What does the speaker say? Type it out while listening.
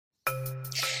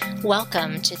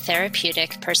Welcome to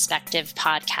Therapeutic Perspective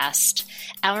Podcast.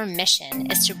 Our mission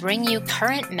is to bring you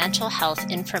current mental health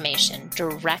information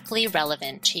directly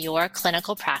relevant to your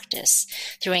clinical practice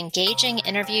through engaging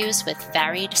interviews with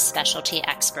varied specialty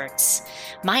experts.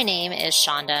 My name is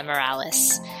Shonda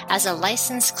Morales. As a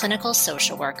licensed clinical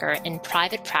social worker in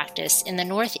private practice in the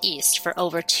Northeast for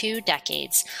over 2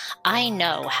 decades, I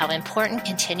know how important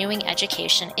continuing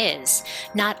education is,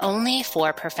 not only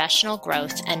for professional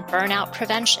growth and burnout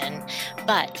prevention,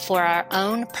 but for our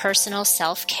own personal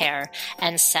self-care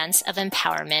and sense of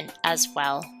empowerment as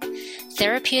well.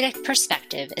 Therapeutic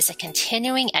Perspective is a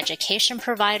continuing education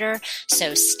provider,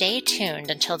 so stay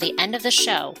tuned until the end of the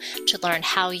show to learn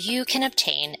how you can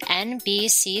obtain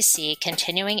NBCC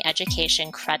continuing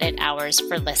education credit hours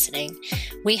for listening.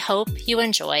 We hope you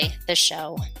enjoy the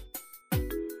show.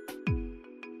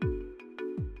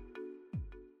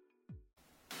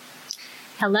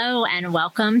 Hello and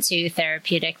welcome to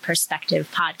Therapeutic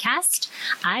Perspective Podcast.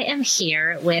 I am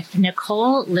here with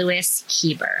Nicole Lewis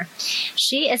Keeber.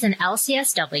 She is an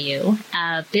LCSW,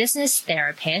 a business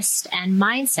therapist, and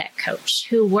mindset coach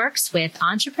who works with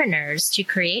entrepreneurs to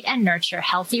create and nurture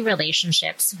healthy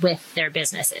relationships with their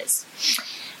businesses.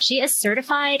 She is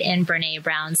certified in Brené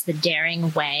Brown's The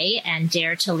Daring Way and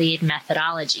Dare to Lead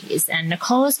methodologies, and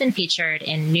Nicole has been featured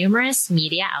in numerous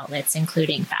media outlets,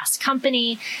 including Fast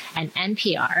Company and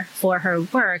NPR, for her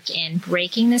work in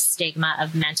breaking the stigma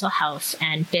of mental health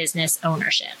and business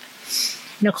ownership.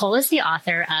 Nicole is the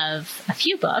author of a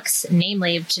few books,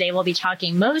 namely, today we'll be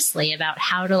talking mostly about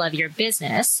how to love your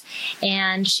business,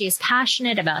 and she is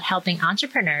passionate about helping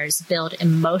entrepreneurs build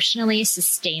emotionally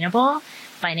sustainable,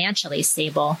 financially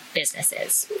stable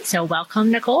businesses. So welcome,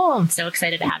 Nicole. I'm so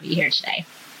excited to have you here today.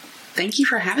 Thank you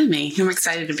for having me. I'm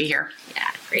excited to be here.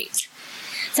 Yeah, great.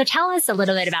 So tell us a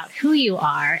little bit about who you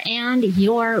are and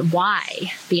your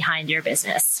why behind your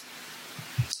business.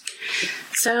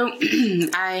 So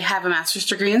I have a master's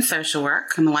degree in social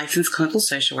work. I'm a licensed clinical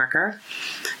social worker.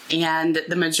 And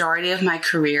the majority of my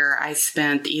career I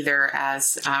spent either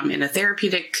as in a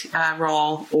therapeutic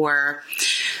role or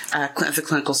as a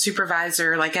clinical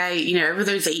supervisor. Over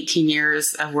those 18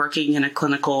 years of working in a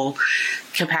clinical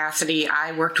capacity,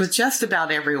 I worked with just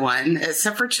about everyone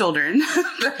except for children,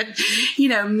 but,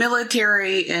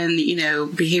 military and,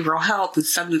 behavioral health and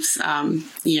substance,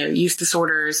 use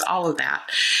disorders, all of that.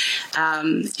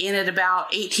 And at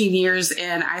about 18 years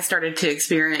in, I started to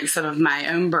experience some of my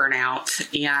own burnout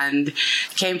and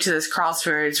came to this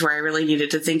crossroads where I really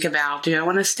needed to think about, do I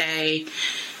want to stay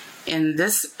in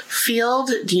this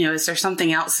field? Is there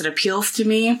something else that appeals to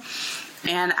me?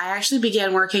 And I actually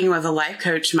began working with a life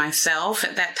coach myself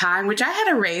at that time, which I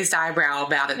had a raised eyebrow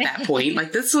about at that point.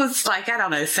 This was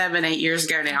 7, 8 years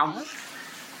ago now.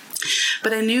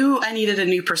 But I knew I needed a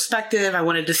new perspective. I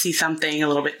wanted to see something a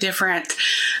little bit different.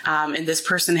 And this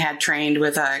person had trained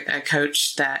with a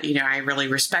coach that, I really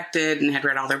respected and had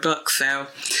read all their books. So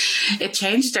it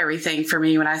changed everything for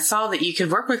me when I saw that you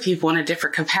could work with people in a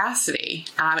different capacity.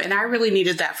 And I really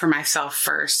needed that for myself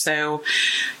first. So,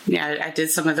 I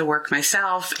did some of the work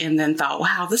myself and then thought,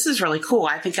 wow, this is really cool.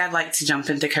 I think I'd like to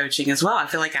jump into coaching as well. I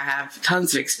feel like I have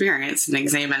tons of experience in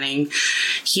examining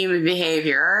human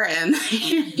behavior and,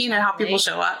 how people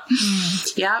show up.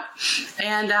 Yep.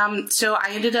 And so I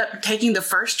ended up taking the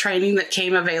first training that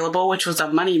came available, which was a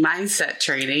money mindset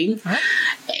training.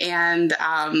 And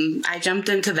I jumped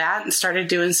into that and started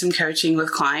doing some coaching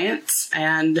with clients.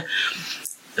 And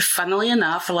funnily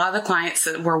enough, a lot of the clients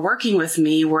that were working with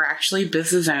me were actually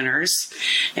business owners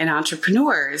and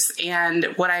entrepreneurs. And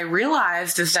what I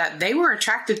realized is that they were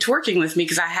attracted to working with me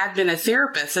because I had been a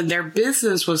therapist, and their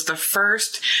business was the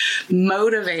first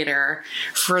motivator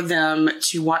for them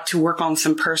to want to work on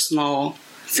some personal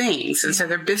things. And so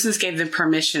their business gave them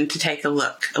permission to take a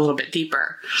look a little bit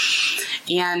deeper.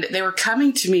 And they were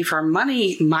coming to me for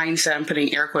money mindset, I'm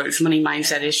putting air quotes, money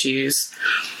mindset issues.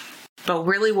 But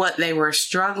really what they were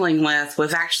struggling with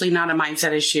was actually not a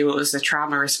mindset issue. It was a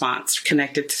trauma response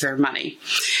connected to their money.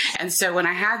 And so when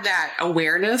I had that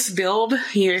awareness build,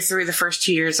 through the first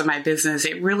 2 years of my business,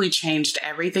 it really changed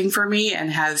everything for me and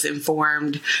has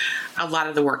informed a lot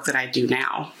of the work that I do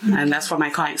now. And that's why my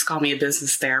clients call me a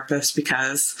business therapist,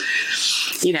 because,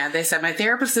 they said my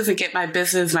therapist doesn't get my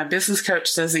business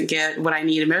coach doesn't get what I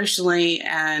need emotionally.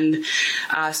 And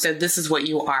so this is what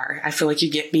you are. I feel like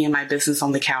you get me and my business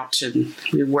on the couch and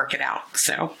we work it out.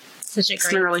 So It's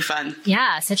been really fun.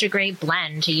 Yeah, such a great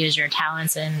blend to use your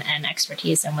talents and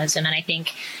expertise and wisdom. And I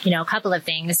think, a couple of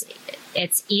things.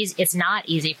 It's easy. It's not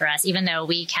easy for us, even though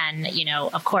we can,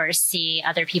 of course, see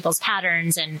other people's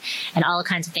patterns and all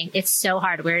kinds of things. It's so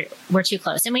hard. We're too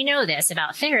close. And we know this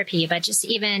about therapy, but just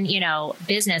even,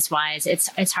 business wise,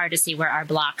 it's hard to see where our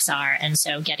blocks are. And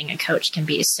so getting a coach can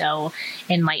be so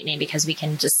enlightening because we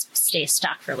can just stay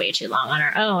stuck for way too long on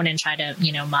our own and try to,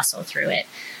 muscle through it.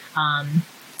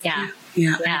 Yeah.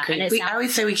 I agree. I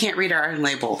always say we can't read our own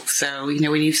label. So, we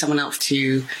need someone else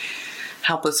to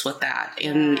help us with that.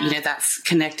 And, that's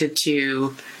connected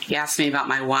to, you asked me about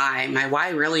my why. My why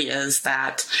really is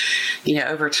that,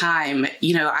 over time,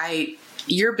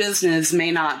 your business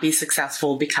may not be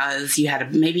successful because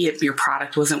maybe your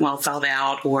product wasn't well thought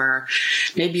out, or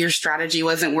maybe your strategy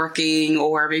wasn't working,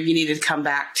 or maybe you needed to come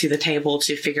back to the table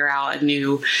to figure out a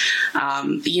new,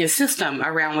 system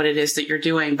around what it is that you're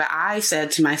doing. But I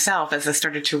said to myself, as I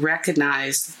started to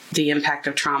recognize the impact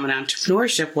of trauma and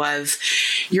entrepreneurship, was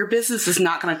your business is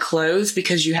not going to close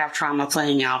because you have trauma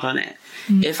playing out on it.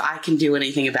 Mm-hmm. If I can do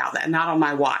anything about that, not on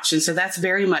my watch. And so that's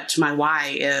very much my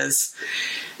why. Is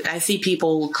I see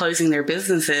people closing their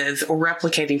businesses or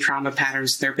replicating trauma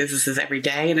patterns in their businesses every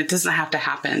day, and it doesn't have to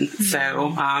happen. Mm-hmm.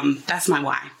 So that's my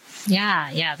why.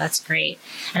 Yeah, that's great.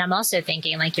 And I'm also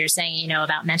thinking, like you're saying,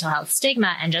 about mental health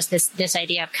stigma and just this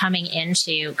idea of coming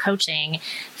into coaching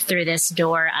through this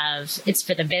door of it's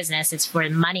for the business, it's for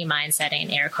money mindset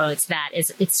in air quotes,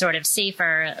 it's sort of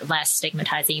safer, less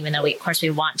stigmatizing, even though we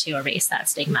want to erase that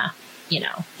stigma,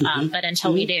 mm-hmm. But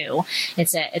until we do,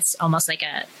 it's almost like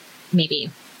a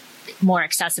maybe more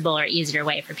accessible or easier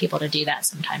way for people to do that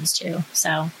sometimes too.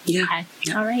 So, okay.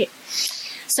 All right.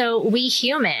 So we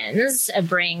humans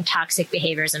bring toxic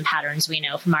behaviors and patterns we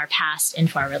know from our past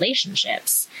into our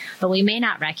relationships, but we may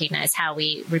not recognize how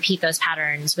we repeat those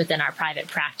patterns within our private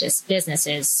practice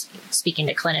businesses, speaking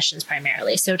to clinicians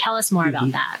primarily. So tell us more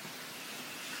about that.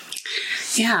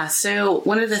 Yeah. So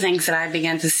one of the things that I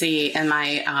began to see in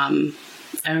my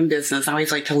own business, I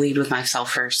always like to lead with myself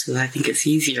first because I think it's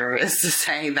easier, is to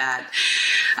say that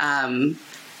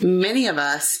many of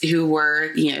us who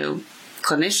were,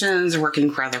 clinicians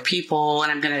working for other people,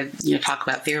 and I'm going to talk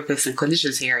about therapists and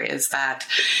clinicians here, is that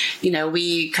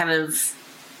we kind of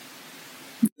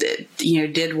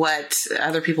did what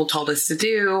other people told us to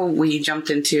do. We jumped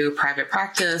into private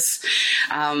practice,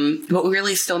 but we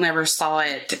really still never saw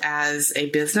it as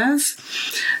a business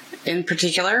in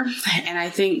particular. And I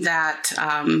think that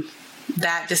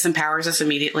that disempowers us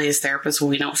immediately as therapists when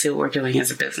we don't see what we're doing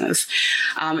as a business.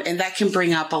 And that can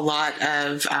bring up a lot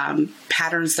of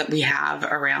patterns that we have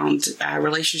around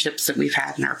relationships that we've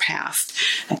had in our past.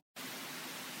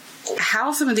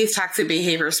 How some of these toxic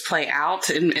behaviors play out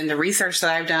in the research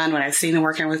that I've done, when I've seen them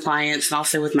working with clients and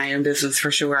also with my own business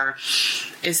for sure,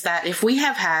 is that if we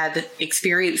have had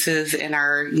experiences in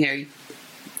our,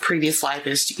 previous life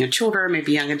as children,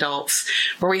 maybe young adults,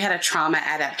 where we had a trauma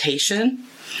adaptation,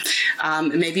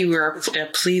 maybe we were a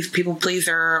people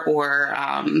pleaser, or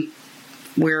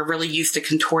we're really used to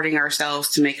contorting ourselves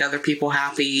to make other people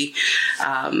happy,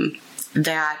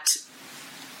 that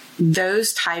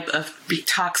those type of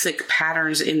toxic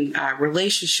patterns in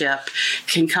relationship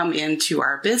can come into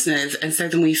our business. And so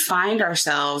then we find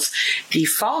ourselves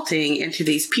defaulting into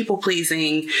these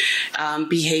people-pleasing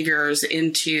behaviors,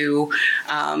 into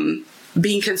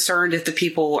being concerned if the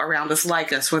people around us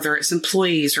like us, whether it's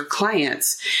employees or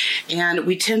clients. And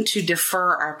we tend to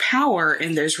defer our power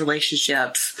in those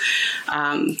relationships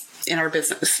in our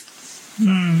business.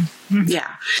 Mm-hmm.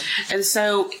 Yeah. And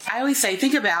so I always say,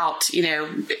 think about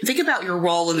your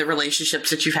role in the relationships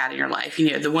that you've had in your life.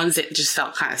 The ones that just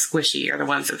felt kind of squishy, or the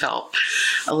ones that felt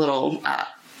a little,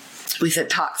 we said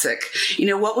toxic.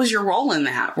 What was your role in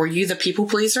that? Were you the people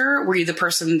pleaser? Were you the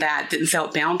person that didn't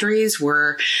set boundaries?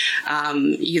 Were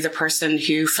you the person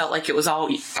who felt like it was all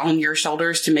on your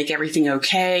shoulders to make everything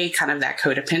okay? Kind of that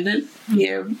codependent,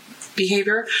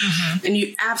 behavior. Mm-hmm. And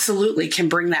you absolutely can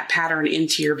bring that pattern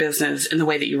into your business in the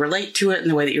way that you relate to it and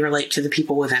the way that you relate to the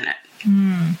people within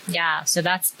it. Yeah. So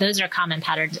those are common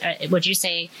patterns. Would you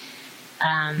say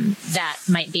that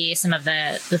might be some of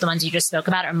the ones you just spoke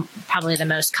about are probably the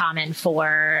most common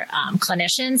for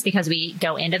clinicians because we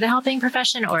go into the helping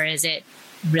profession, or is it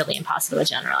really impossible to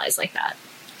generalize like that?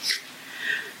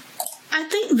 I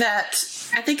think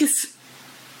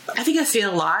I see it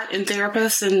a lot in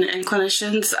therapists and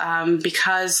clinicians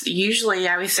because usually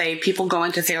I would say people go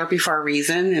into therapy for a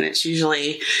reason, and it's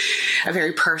usually a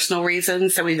very personal reason.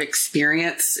 So we've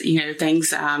experienced,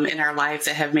 things in our life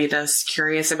that have made us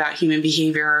curious about human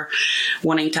behavior,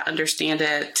 wanting to understand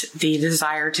it, the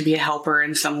desire to be a helper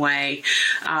in some way.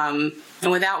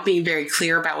 And without being very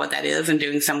clear about what that is and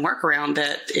doing some work around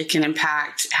it, it can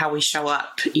impact how we show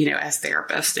up, as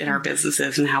therapists in our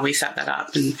businesses and how we set that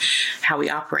up and how we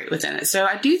operate within it. So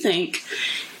I do think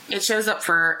it shows up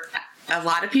for a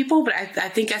lot of people, but I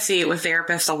think I see it with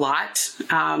therapists a lot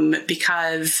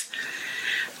because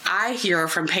I hear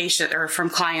from patients or from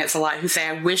clients a lot who say,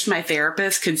 I wish my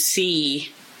therapist could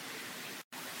see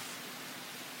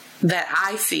that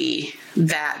I see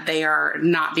that they are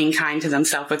not being kind to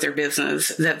themselves with their business,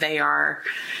 that they are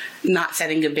not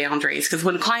setting good boundaries. Because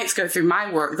when clients go through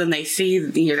my work, then they see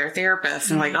their therapist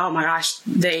and like, oh my gosh,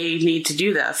 they need to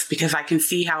do this because I can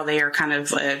see how they are kind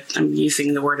of, I'm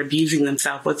using the word abusing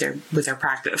themselves with their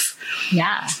practice.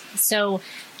 Yeah. So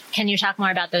can you talk more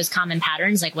about those common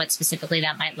patterns, like what specifically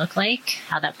that might look like,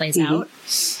 how that plays out?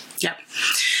 Yep.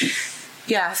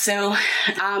 Yeah, so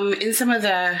in some of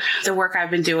the work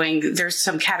I've been doing, there's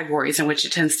some categories in which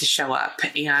it tends to show up.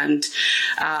 And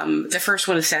the first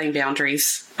one is setting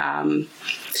boundaries.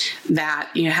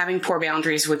 That, having poor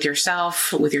boundaries with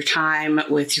yourself, with your time,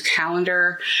 with your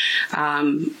calendar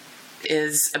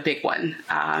is a big one.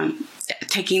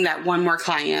 Taking that one more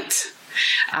client,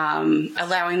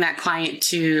 allowing that client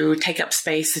to take up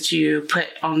space that you put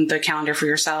on the calendar for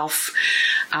yourself.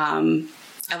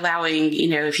 Allowing,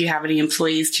 if you have any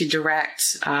employees to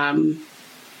direct,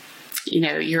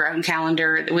 your own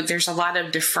calendar. There's a lot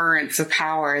of deference of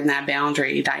power in that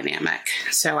boundary dynamic.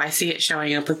 So I see it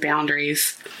showing up with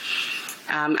boundaries.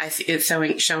 I see it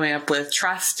showing up with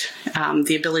trust,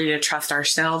 the ability to trust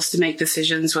ourselves to make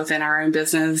decisions within our own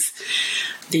business,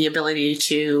 the ability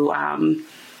to,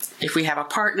 if we have a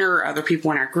partner or other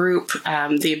people in our group,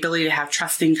 the ability to have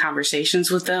trusting conversations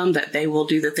with them that they will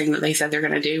do the thing that they said they're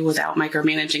going to do without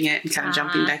micromanaging it and kind of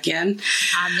jumping back in.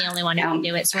 I'm the only one who can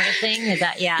do it sort of thing. Is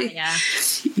that, yeah.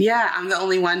 Yeah, I'm the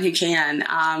only one who can.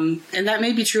 And that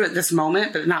may be true at this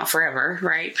moment, but not forever,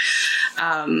 right?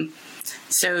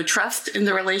 So trust in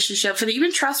the relationships and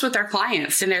even trust with our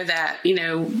clients to know that,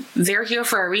 they're here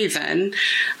for a reason.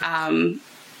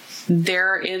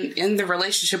 They're in the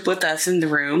relationship with us in the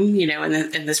room,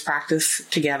 in this practice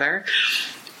together,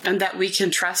 and that we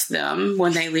can trust them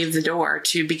when they leave the door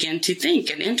to begin to think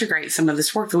and integrate some of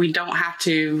this work that we don't have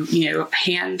to,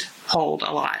 hand hold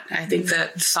a lot. I think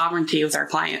that sovereignty with our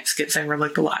clients gets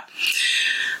overlooked a lot.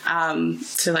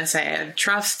 So let's say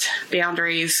trust,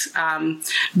 boundaries,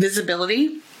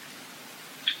 visibility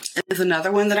is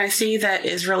another one that I see that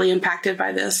is really impacted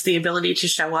by this, the ability to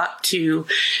show up, to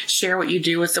share what you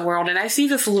do with the world. And I see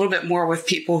this a little bit more with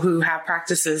people who have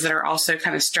practices that are also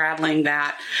kind of straddling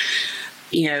that,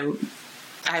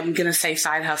 I'm going to say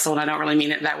side hustle, and I don't really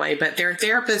mean it that way, but there are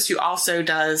therapists who also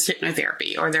does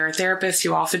hypnotherapy, or there are therapists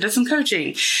who also does some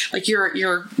coaching. Like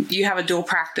you have a dual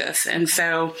practice. And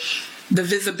so the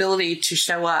visibility to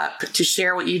show up, to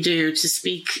share what you do, to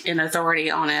speak in authority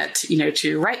on it,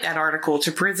 to write that article,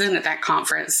 to present at that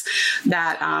conference,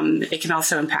 that it can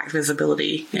also impact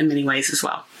visibility in many ways as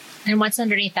well. And what's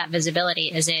underneath that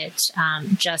visibility? Is it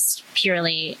just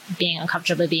purely being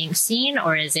uncomfortable being seen,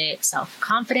 or is it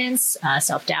self-confidence,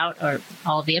 self-doubt, or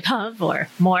all of the above, or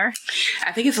more?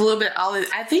 I think it's a little bit all.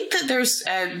 I think that there's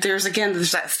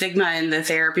that stigma in the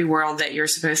therapy world that you're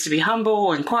supposed to be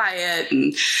humble and quiet,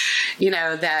 and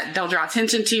that don't draw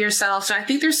attention to yourself. So I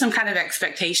think there's some kind of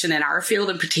expectation in our field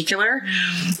in particular.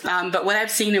 But what I've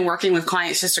seen in working with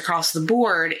clients just across the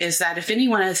board is that if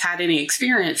anyone has had any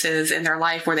experiences in their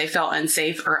life where they felt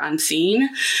unsafe or unseen,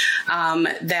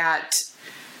 that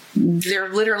they're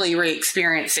literally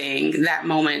re-experiencing that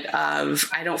moment of,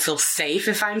 I don't feel safe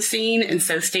if I'm seen. And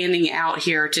so standing out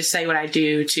here to say what I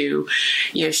do, to,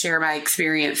 share my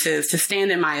experiences, to stand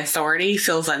in my authority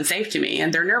feels unsafe to me.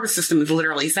 And their nervous system is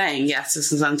literally saying, yes,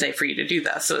 this is unsafe for you to do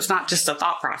this. So it's not just a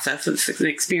thought process, it's an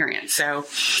experience. So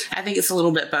I think it's a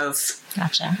little bit both.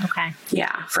 Gotcha. Okay.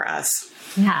 Yeah, for us.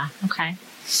 Yeah. Okay.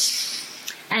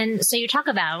 And so you talk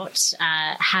about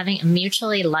having a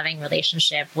mutually loving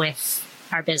relationship with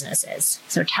our businesses.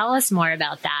 So tell us more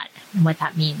about that and what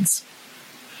that means.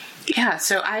 Yeah,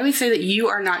 so I would say that you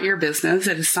are not your business.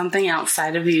 It is something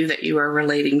outside of you that you are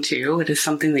relating to. It is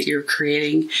something that you're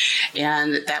creating,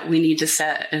 and that we need to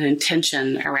set an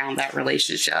intention around that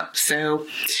relationship. So,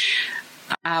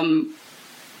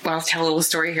 I'll tell a little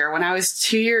story here. When I was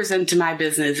 2 years into my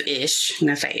business-ish, I'm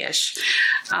going to say ish,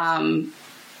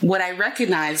 what I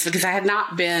recognized, because I had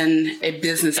not been a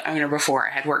business owner before,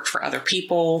 I had worked for other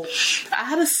people. I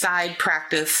had a side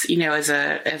practice, as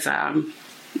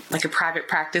like a private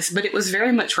practice, but it was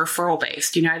very much referral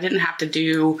based. I didn't have to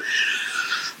do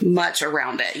much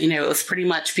around it. It was pretty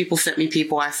much people sent me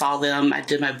people, I saw them, I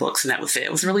did my books, and that was it.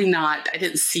 It was really not, I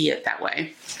didn't see it that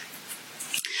way.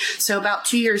 So about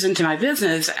 2 years into my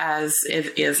business, as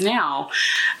it is now,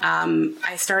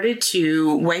 I started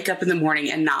to wake up in the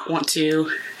morning and not want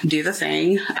to do the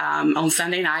thing. On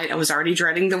Sunday night, I was already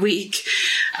dreading the week.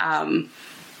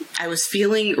 I was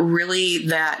feeling really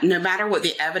that no matter what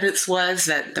the evidence was,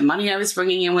 that the money I was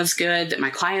bringing in was good, that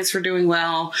my clients were doing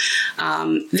well,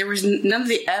 there was none of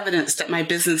the evidence that my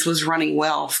business was running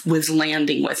well was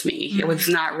landing with me. It was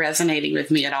not resonating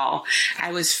with me at all.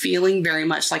 I was feeling very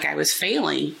much like I was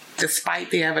failing,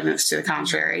 despite the evidence to the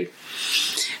contrary.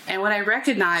 And what I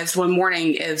recognized one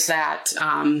morning is that,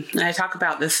 and I talk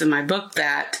about this in my book,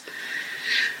 that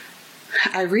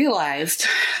I realized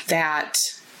that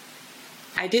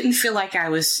I didn't feel like I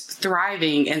was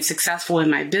thriving and successful in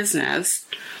my business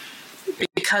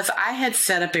because I had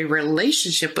set up a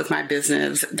relationship with my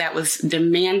business that was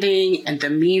demanding and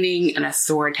demeaning and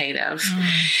authoritative.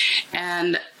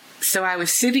 And so I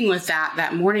was sitting with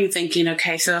that morning thinking,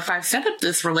 okay, so if I've set up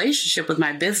this relationship with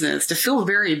my business to feel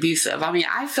very abusive, I mean,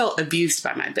 I felt abused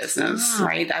by my business,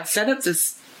 right? I've set up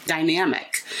this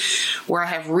dynamic where I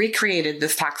have recreated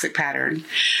this toxic pattern.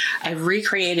 I've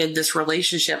recreated this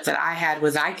relationship that I had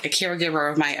with a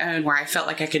caregiver of my own where I felt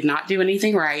like I could not do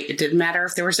anything right. It didn't matter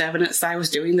if there was evidence that I was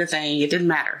doing the thing. It didn't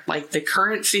matter. Like the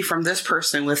currency from this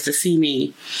person was to see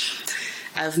me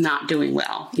as not doing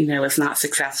well, as not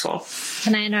successful.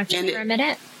 Can I interrupt you for a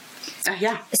minute?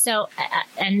 Yeah. So,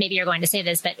 and maybe you're going to say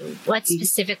this, but what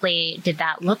specifically did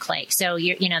that look like? So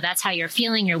that's how you're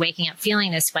feeling. You're waking up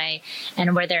feeling this way.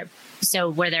 And were there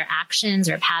actions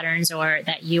or patterns or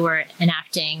that you were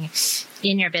enacting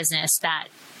in your business that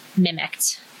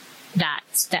mimicked that,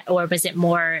 or was it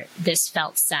more this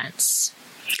felt sense?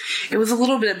 It was a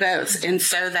little bit of both. And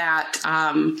so that,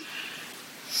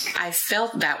 I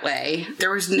felt that way. There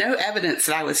was no evidence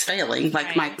that I was failing.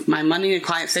 Like my money and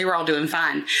clients, they were all doing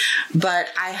fine. But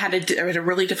I had a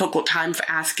really difficult time for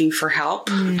asking for help.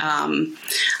 I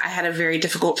had a very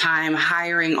difficult time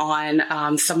hiring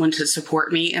on someone to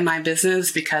support me in my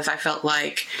business because I felt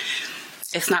like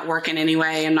it's not working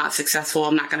anyway. I'm not successful.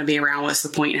 I'm not going to be around. What's the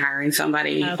point in hiring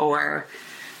somebody? Okay. Or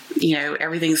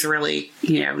everything's really,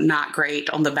 not great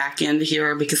on the back end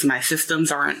here because my systems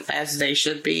aren't as they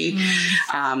should be.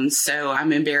 So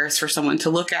I'm embarrassed for someone to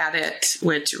look at it,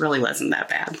 which really wasn't that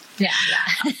bad. Yeah.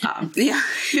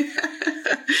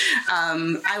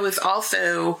 I was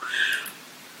also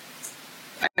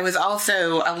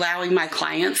allowing my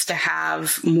clients to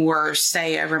have more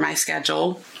say over my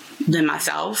schedule than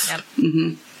myself. Yep.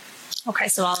 Mm-hmm. Okay.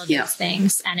 So all of those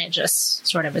things, and it just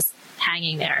sort of was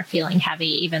hanging there, feeling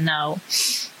heavy, even though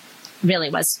really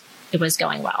it was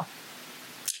going well.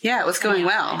 Yeah, it was going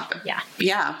well.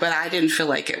 Yeah, but I didn't feel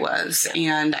like it was.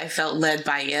 And I felt led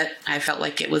by it. I felt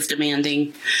like it was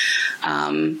demanding.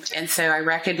 And so I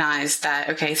recognized that,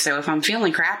 okay, so if I'm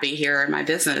feeling crappy here in my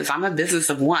business, I'm a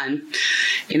business of one.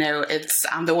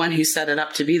 I'm the one who set it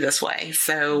up to be this way.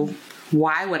 So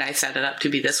why would I set it up to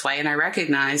be this way? And I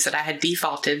recognized that I had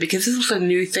defaulted because this was a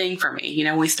new thing for me.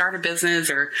 When we start a business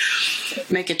or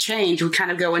make a change, we kind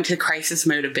of go into crisis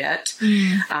mode a bit.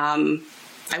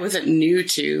 I wasn't new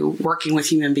to working with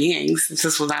human beings.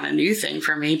 This was not a new thing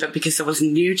for me, but because I was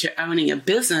new to owning a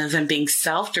business and being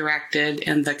self-directed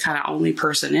and the kind of only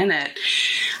person in it,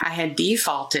 I had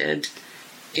defaulted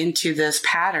into this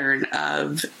pattern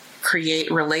of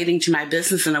relating to my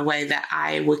business in a way that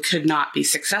I could not be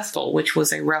successful, which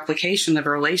was a replication of a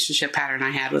relationship pattern I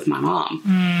had with my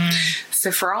mom.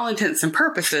 So for all intents and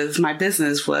purposes, my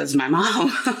business was my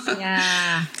mom.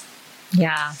 Yeah.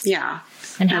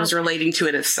 And I was relating to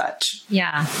it as such.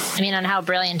 Yeah. I mean, and how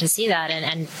brilliant to see that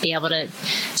and be able to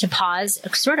pause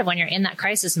sort of when you're in that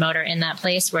crisis mode or in that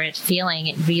place where it's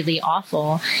feeling really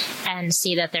awful and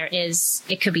see that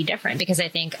it could be different, because I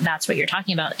think that's what you're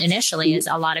talking about initially is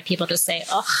a lot of people just say,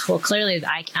 oh, well, clearly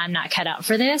I'm not cut out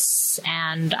for this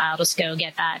and I'll just go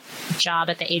get that job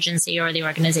at the agency or the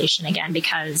organization again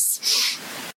because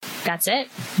that's it,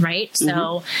 right?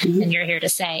 So, and you're here to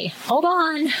say, hold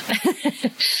on,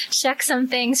 check some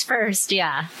things first.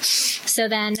 Yeah. So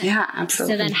then,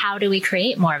 absolutely. So then how do we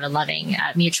create more of a loving,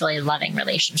 mutually loving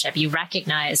relationship? You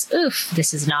recognize,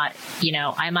 this is not,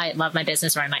 I might love my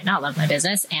business or I might not love my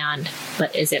business.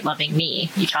 But is it loving me?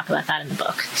 You talk about that in the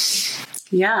book.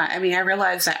 Yeah. I mean, I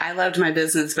realized that I loved my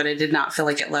business, but I did not feel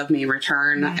like it loved me in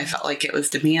return. I felt like it was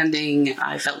demanding.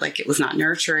 I felt like it was not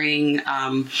nurturing.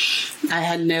 I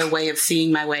had no way of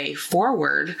seeing my way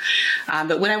forward.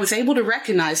 But when I was able to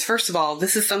recognize, first of all,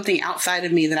 this is something outside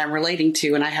of me that I'm relating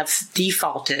to, and I have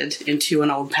defaulted into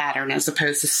an old pattern as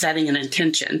opposed to setting an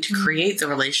intention to create the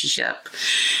relationship.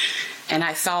 and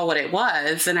I saw what it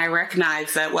was, and I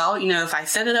recognized that, well, if I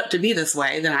set it up to be this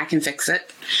way, then I can fix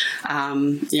it.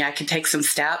 I can take some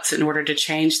steps in order to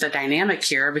change the dynamic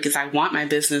here, because I want my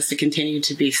business to continue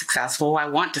to be successful. I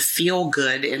want to feel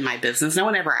good in my business. No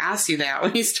one ever asks you that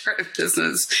when you start a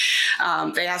business.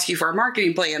 They ask you for a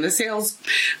marketing plan, a sales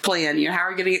plan. How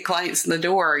are you going to get clients in the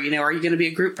door? Are you going to be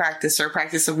a group practice or a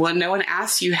practice of one? No one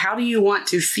asks you, how do you want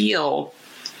to feel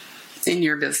in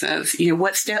your business?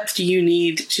 What steps do you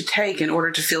need to take in order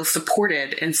to feel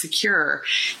supported and secure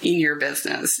in your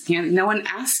business? No one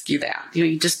asks you that.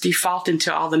 You just default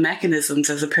into all the mechanisms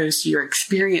as opposed to your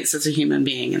experience as a human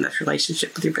being in this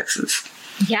relationship with your business.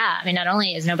 Yeah. I mean, not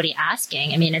only is nobody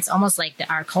asking, I mean, it's almost like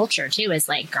our culture too is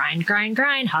like grind, grind,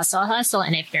 grind, hustle, hustle.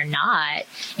 And if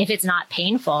it's not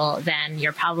painful, then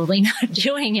you're probably not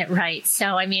doing it right.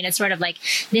 So, I mean, it's sort of like,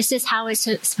 this is how it's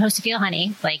supposed to feel,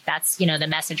 honey. Like that's, the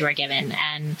message we're given,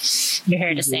 and you're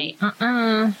here to say,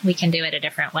 we can do it a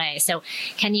different way. So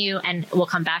can you, and we'll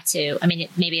come back to, I mean,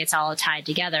 maybe it's all tied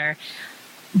together.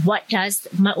 What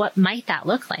might that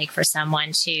look like for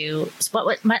someone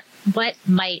what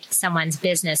might someone's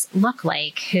business look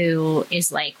like who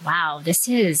is like, wow,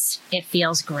 it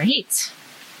feels great.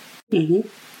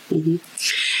 Mm-hmm. Mm-hmm.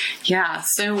 Yeah.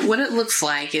 So what it looks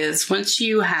like is once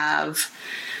you have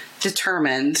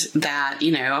determined that,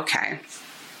 okay,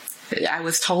 I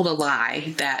was told a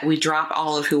lie that we drop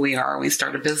all of who we are when we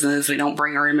start a business. We don't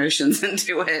bring our emotions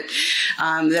into it.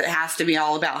 That it has to be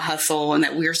all about hustle, and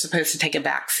that we're supposed to take a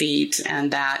back seat,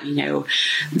 and that,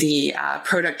 the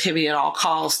productivity at all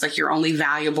costs, like you're only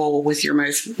valuable with your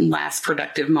last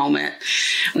productive moment.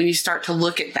 When you start to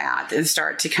look at that and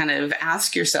start to kind of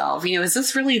ask yourself, is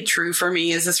this really true for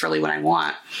me? Is this really what I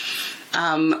want?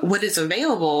 What is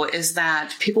available is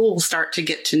that people will start to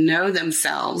get to know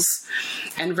themselves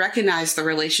and recognize the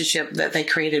relationship that they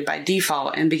created by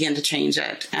default and begin to change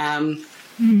it. And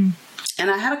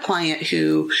I had a client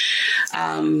who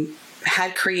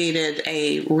had created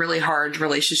a really hard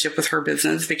relationship with her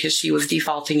business because she was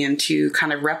defaulting into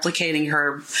kind of replicating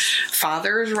her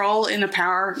father's role in a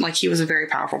power. Like, he was a very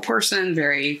powerful person,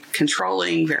 very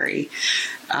controlling, very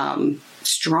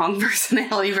strong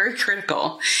personality, very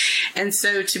critical. And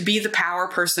so to be the power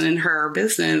person in her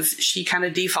business, she kind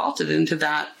of defaulted into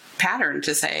that pattern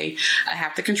to say, I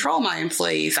have to control my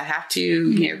employees. I have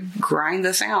to, grind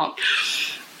this out.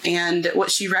 And what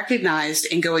she recognized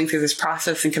in going through this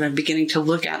process and kind of beginning to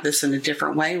look at this in a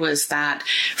different way was that,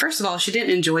 first of all, she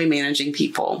didn't enjoy managing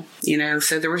people,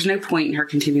 so there was no point in her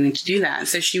continuing to do that. And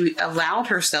so she allowed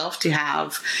herself to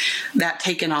have that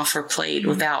taken off her plate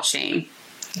without shame.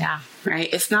 Yeah.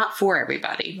 Right. It's not for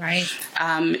everybody. Right.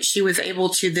 She was able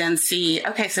to then see,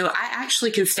 okay, so I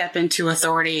actually can step into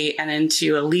authority and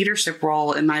into a leadership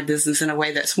role in my business in a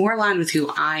way that's more aligned with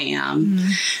who I am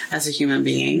as a human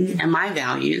being and my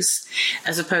values,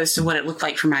 as opposed to what it looked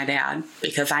like for my dad,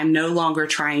 because I'm no longer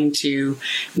trying to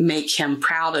make him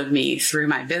proud of me through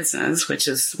my business, which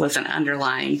was an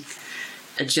underlying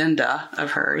agenda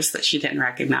of hers that she didn't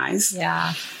recognize.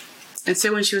 Yeah. And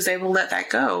so when she was able to let that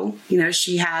go,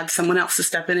 she had someone else to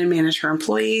step in and manage her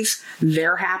employees.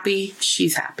 They're happy.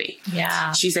 She's happy.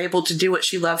 Yeah. She's able to do what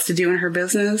she loves to do in her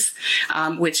business,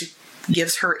 which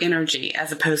gives her energy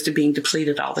as opposed to being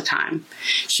depleted all the time.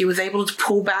 She was able to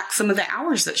pull back some of the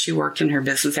hours that she worked in her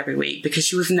business every week because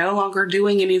she was no longer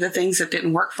doing any of the things that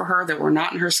didn't work for her, that were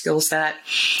not in her skill set,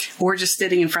 or just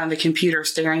sitting in front of the computer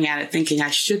staring at it thinking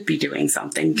I should be doing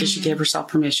something, because she gave herself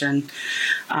permission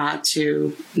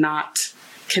to not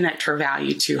connect her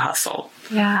value to hustle.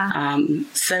 Yeah.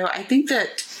 So I think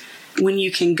that when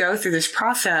you can go through this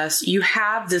process, you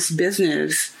have this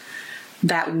business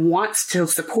that wants to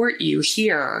support you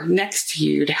here next to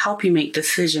you, to help you make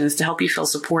decisions, to help you feel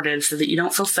supported so that you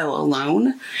don't feel so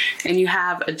alone, and you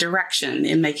have a direction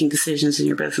in making decisions in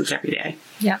your business every day.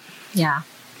 Yep. Yeah.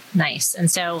 Nice. And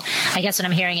so I guess what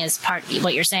I'm hearing is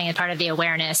what you're saying is part of the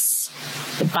awareness.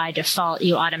 By default,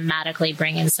 you automatically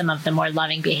bring in some of the more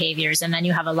loving behaviors. And then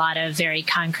you have a lot of very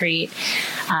concrete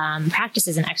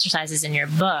practices and exercises in your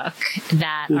book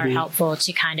that are helpful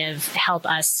to kind of help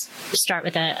us start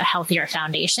with a healthier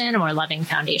foundation, a more loving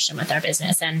foundation with our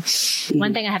business. And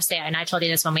one thing I have to say, and I told you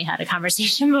this when we had a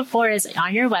conversation before, is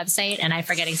on your website, and I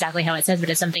forget exactly how it says, but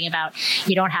it's something about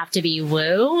you don't have to be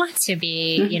woo to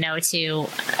be, to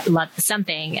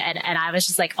something. And I was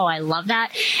just like, oh, I love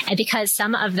that. And because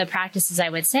some of the practices I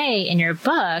would say in your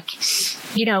book,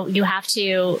 you have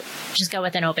to just go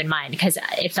with an open mind, because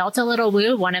it felt a little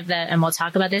woo. One of the, and we'll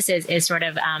talk about this, is sort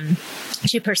of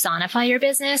to personify your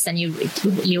business, and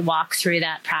you walk through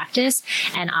that practice.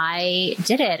 And I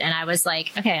did it, and I was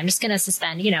like, okay, I'm just going to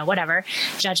suspend, whatever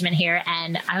judgment here.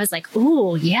 And I was like,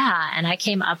 ooh, yeah. And I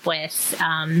came up with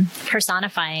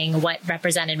personifying what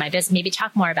represented my business. Maybe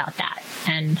talk more about that.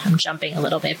 And I'm jumping a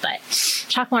little bit, but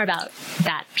talk more about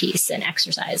that piece and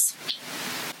exercise.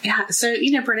 Yeah. So,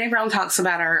 Brene Brown talks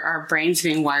about our brains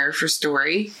being wired for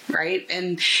story, right?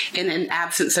 And in an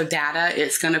absence of data,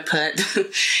 it's going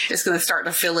to start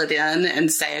to fill it in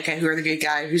and say, okay, who are the good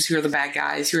guys? Who are the bad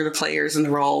guys? Who are the players and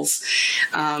the roles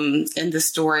in the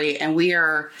story? And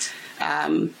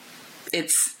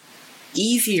it's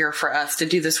easier for us to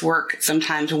do this work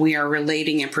sometimes when we are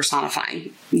relating and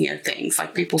personifying, things.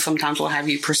 Like people sometimes will have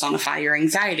you personify your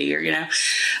anxiety, or,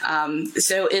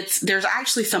 so there's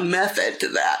actually some method to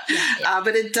that.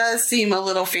 But it does seem a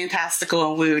little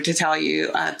fantastical and woo to tell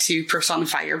you to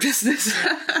personify your business.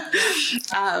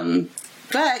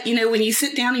 But, when you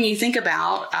sit down and you think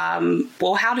about,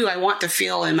 well, how do I want to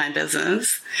feel in my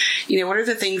business? What are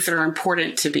the things that are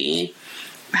important to me?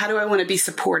 How do I want to be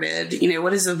supported?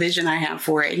 What is the vision I have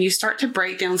for it? And you start to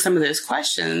break down some of those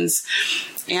questions.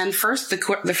 And first,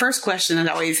 the first question it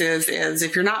always is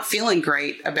if you're not feeling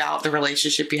great about the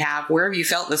relationship you have, where have you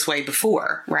felt this way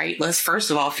before, right? Let's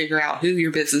first of all figure out who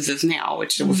your business is now,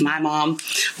 which was my mom,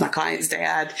 my client's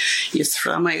dad,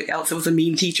 somebody else that was a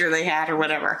mean teacher they had or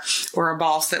whatever, or a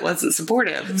boss that wasn't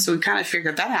supportive. So we kind of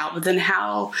figured that out. But then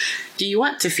how do you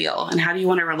want to feel and how do you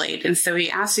want to relate? And so we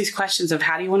ask these questions of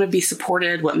how do you want to be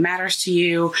supported, what matters to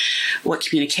you, what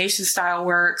communication style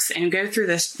works, and go through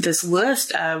this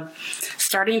list of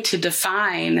starting to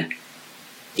define,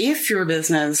 if your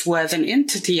business was an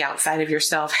entity outside of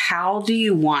yourself, how do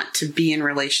you want to be in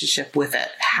relationship with it?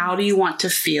 How do you want to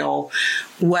feel?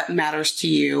 What matters to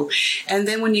you? And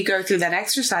then when you go through that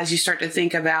exercise, you start to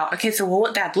think about, okay, so what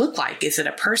would that look like? Is it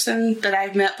a person that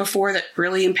I've met before that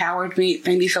really empowered me,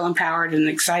 made me feel empowered and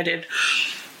excited?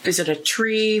 Is it a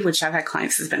tree, which I've had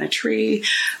clients that's been a tree?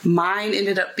 Mine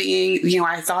ended up being,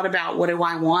 I thought about what do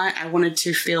I want? I wanted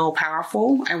to feel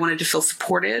powerful. I wanted to feel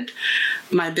supported.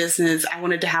 My business, I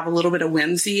wanted to have a little bit of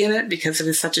whimsy in it because it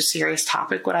is such a serious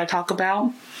topic, what I talk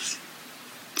about.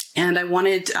 And I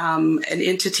wanted an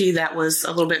entity that was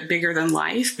a little bit bigger than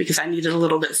life because I needed a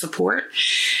little bit of support.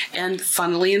 And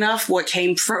funnily enough, what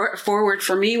came forward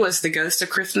for me was the Ghost of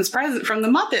Christmas Present from the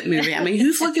Muppet movie. I mean,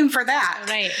 who's looking for that?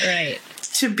 Right.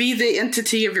 To be the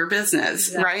entity of your business,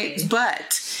 exactly. Right?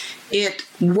 But it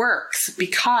works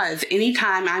because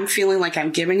anytime I'm feeling like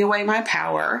I'm giving away my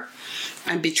power,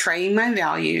 I'm betraying my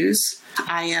values,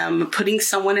 I am putting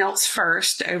someone else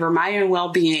first over my own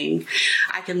well-being,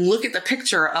 I can look at the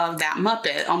picture of that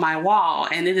Muppet on my wall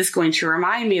and it is going to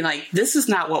remind me, like, this is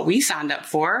not what we signed up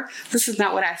for. This is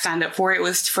not what I signed up for. It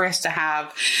was for us to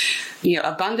have,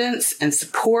 abundance and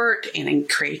support and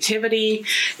creativity.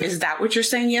 Is that what you're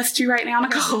saying yes to right now,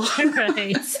 Nicole?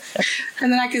 Right.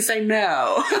 And then I can say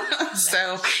no.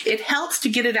 So it helps to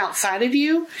get it outside of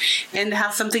you and to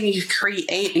have something you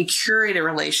create and curate a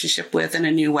relationship with in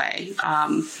a new way.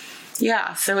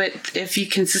 So if you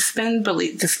can suspend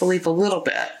disbelief a little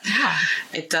bit,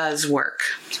 it does work.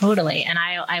 Totally. And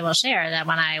I will share that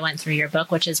when I went through your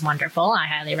book, which is wonderful, I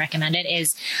highly recommend it,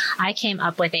 is I came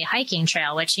up with a hiking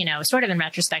trail, which, sort of in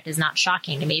retrospect is not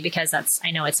shocking to me because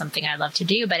I know it's something I love to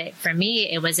do. But for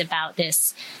me, it was about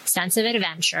this sense of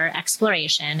adventure,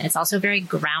 exploration. It's also very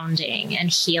grounding and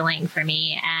healing for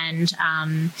me. And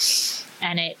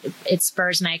it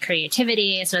spurs my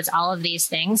creativity. So it's all of these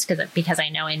things because I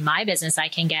know in my business I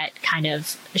can get kind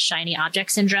of shiny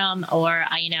object syndrome, or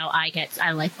I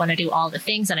want to do all the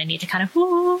things and I need to kind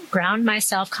of ground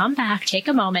myself, come back, take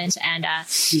a moment, and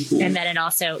and then it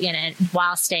also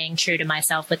while staying true to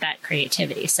myself with that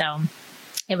creativity. So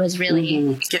it was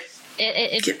really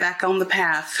get back on the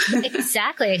path.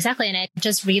 Exactly. And it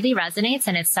just really resonates.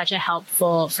 And it's such a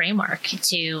helpful framework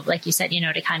to, like you said,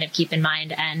 to kind of keep in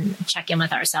mind and check in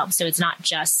with ourselves. So it's not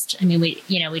just,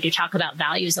 we do talk about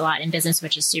values a lot in business,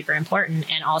 which is super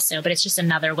important. And also, but it's just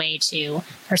another way to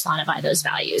personify those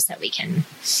values that we can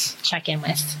check in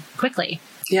with quickly.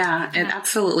 Yeah, it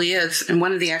absolutely is. And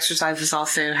one of the exercises is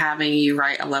also having you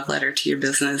write a love letter to your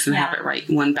business and have it write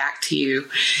one back to you.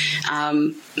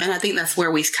 And I think that's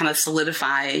where we kind of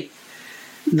solidify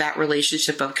that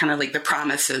relationship of kind of like the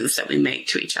promises that we make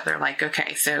to each other. Like,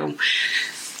 okay, so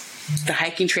the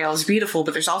hiking trail is beautiful,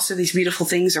 but there's also these beautiful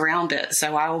things around it.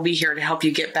 So I will be here to help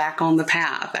you get back on the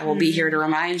path. I will be here to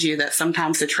remind you that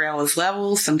sometimes the trail is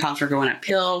level, sometimes we're going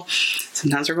uphill,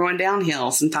 sometimes we're going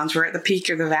downhill, sometimes we're at the peak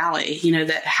or the valley. You know,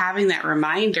 that having that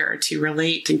reminder to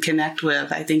relate and connect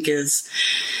with, I think it's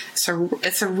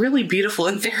a really beautiful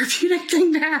and therapeutic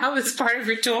thing to have as part of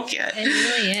your toolkit. It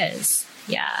really is.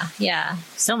 Yeah. Yeah.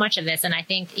 So much of this. And I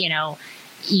think,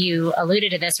 you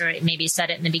alluded to this, or maybe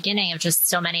said it in the beginning, of just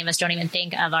so many of us don't even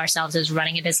think of ourselves as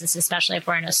running a business, especially if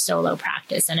we're in a solo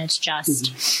practice. And it's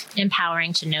just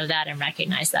empowering to know that and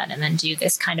recognize that, and then do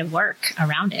this kind of work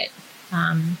around it.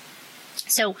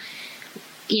 So,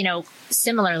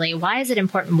 similarly, why is it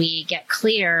important we get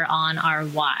clear on our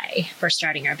why for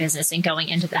starting our business and going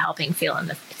into the helping field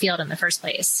in the first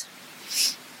place?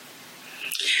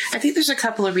 I think there's a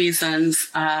couple of reasons.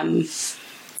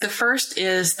 The first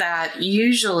is that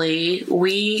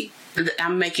usually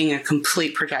I'm making a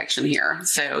complete projection here.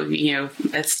 So,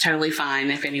 it's totally fine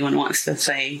if anyone wants to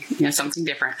say, something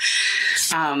different.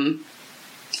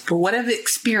 But what I've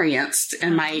experienced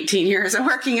in my 18 years of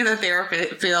working in the therapy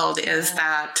field is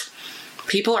that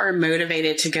people are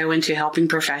motivated to go into helping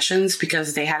professions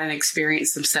because they had an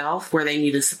experience themselves where they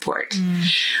needed support,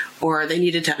 or they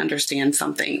needed to understand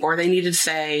something, or they needed to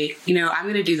say, I'm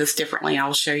going to do this differently.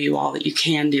 I'll show you all that you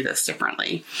can do this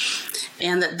differently.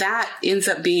 And that ends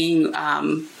up being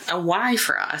a why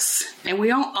for us. And we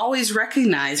don't always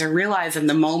recognize or realize in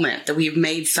the moment that we've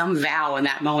made some vow in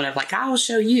that moment of like, I will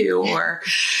show you, or,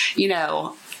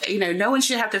 no one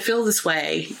should have to feel this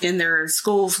way in their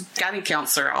school's guidance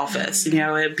counselor office.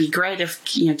 It'd be great if,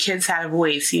 kids had a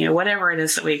voice, whatever it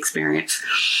is that we experience.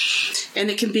 And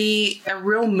it can be a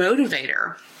real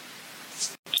motivator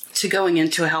to going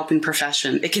into a helping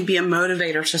profession. It can be a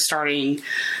motivator to starting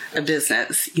a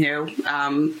business.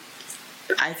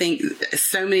 I think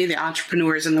so many of the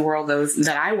entrepreneurs in the world, those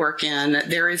that I work in,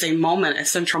 there is a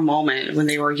central moment when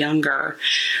they were younger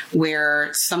where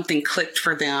something clicked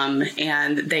for them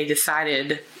and they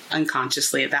decided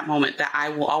unconsciously at that moment that I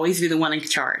will always be the one in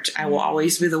charge. I will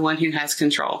always be the one who has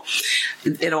control.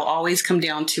 It'll always come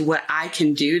down to what I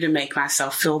can do to make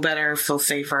myself feel better, feel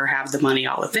safer, have the money,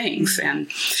 all the things. And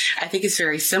I think it's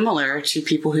very similar to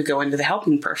people who go into the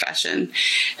helping profession.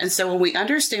 And so when we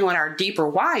understand what our deeper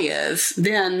why is,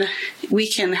 then we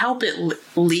can help it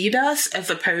lead us as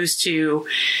opposed to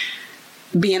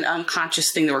be an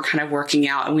unconscious thing that we're kind of working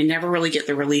out, and we never really get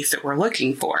the release that we're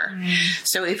looking for.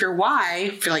 So if your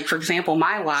why, for example,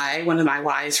 my why, one of my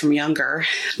whys from younger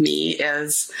me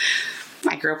is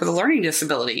I grew up with a learning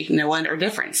disability. No one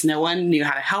knew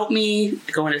how to help me.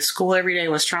 Going to school every day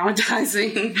was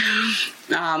traumatizing.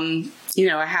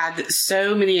 I had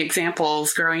so many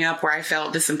examples growing up where I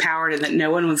felt disempowered and that no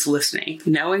one was listening.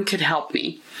 No one could help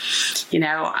me,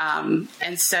 and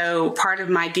so part of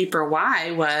my deeper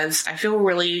why was I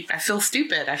feel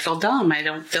stupid. I feel dumb. I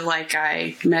don't feel like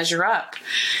I measure up.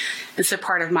 And so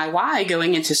part of my why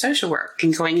going into social work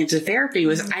and going into therapy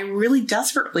was I really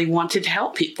desperately wanted to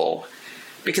help people,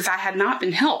 because I had not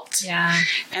been helped. Yeah.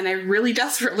 And I really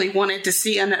desperately wanted to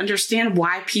see and understand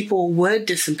why people would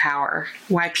disempower,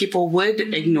 why people would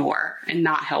ignore and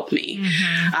not help me,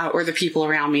 or the people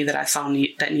around me that I saw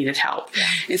that needed help. Yeah.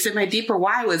 And so my deeper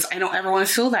why was I don't ever want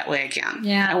to feel that way again.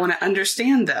 Yeah. I want to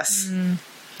understand this.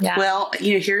 Yeah. Well,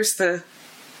 here's the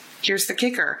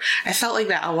kicker. I felt like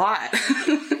that a lot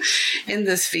in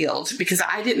this field because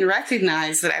I didn't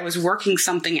recognize that I was working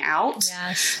something out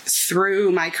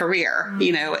through my career,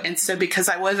 and so because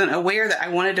I wasn't aware that I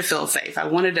wanted to feel safe, I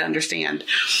wanted to understand,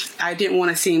 I didn't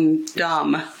want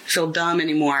to feel dumb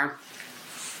anymore.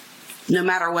 No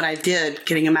matter what I did,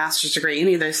 getting a master's degree,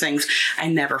 any of those things, I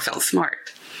never felt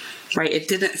smart, right? It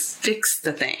didn't fix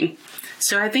the thing.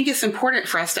 So I think it's important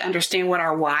for us to understand what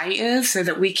our why is so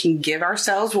that we can give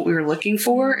ourselves what we were looking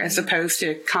for, as opposed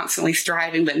to constantly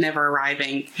striving but never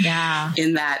arriving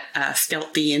in that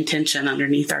stealthy intention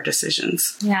underneath our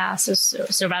decisions. Yeah.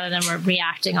 So rather than we're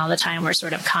reacting all the time, we're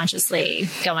sort of consciously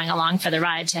going along for the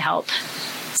ride to help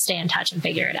stay in touch and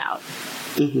figure it out.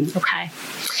 Okay.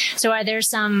 So are there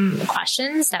some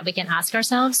questions that we can ask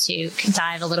ourselves to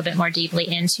dive a little bit more deeply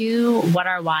into what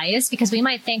our why is? Because we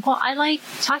might think, well, I like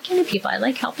talking to people. I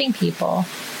like helping people.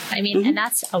 I mean, and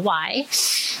that's a why.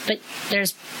 But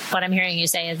there's what I'm hearing you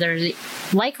say is there's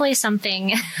likely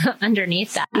something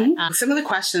underneath that. Some of the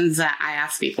questions that I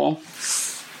ask people,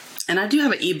 and I do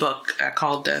have an ebook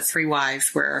called 3 Whys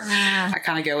where I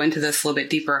kind of go into this a little bit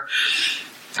deeper.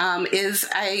 Is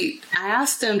I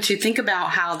ask them to think about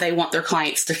how they want their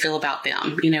clients to feel about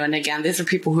them, and again, these are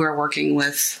people who are working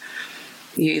with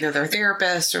either they're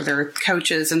therapists or they're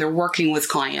coaches and they're working with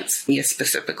clients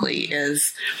specifically,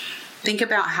 is think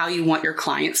about how you want your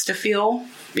clients to feel,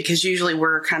 because usually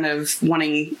we're kind of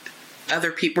wanting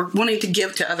to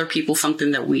give to other people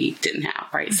something that we didn't have,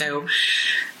 right? Mm-hmm.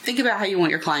 So think about how you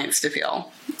want your clients to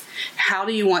feel. How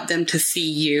do you want them to see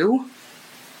you,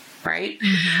 right?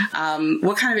 Mm-hmm.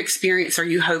 What kind of experience are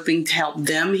you hoping to help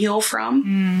them heal from?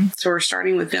 Mm. So we're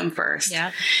starting with them first.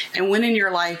 Yep. And when in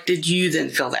your life did you then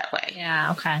feel that way?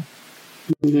 Yeah, okay.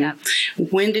 Mm-hmm. Yep.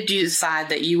 When did you decide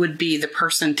that you would be the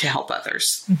person to help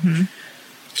others? Mm-hmm.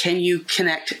 Can you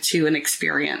connect to an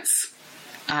experience?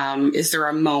 Is there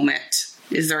a moment?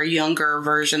 Is there a younger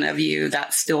version of you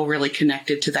that's still really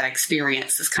connected to that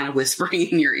experience, that's kind of whispering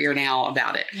in your ear now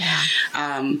about it? Yeah.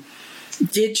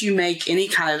 Did you make any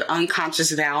kind of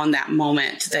unconscious vow in that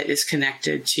moment that is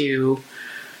connected to,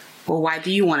 well, why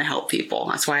do you want to help people?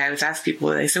 That's why I always ask people,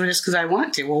 they say, well, just because I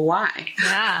want to. Well, why?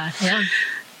 Yeah, yeah.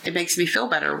 It makes me feel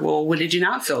better. Well, when did you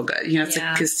not feel good?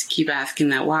 To keep asking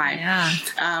that why. Yeah.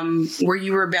 Were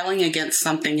you rebelling against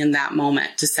something in that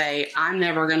moment to say, I'm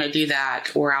never going to do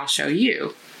that, or I'll show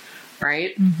you,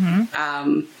 right?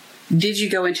 Mm-hmm. Did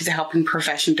you go into the helping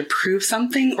profession to prove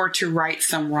something or to right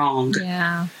some wrong?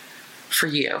 Yeah. For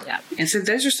you. Yep. And so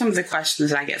those are some of the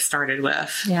questions that I get started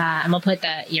with. Yeah. And we'll put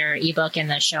your ebook in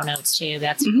the show notes too.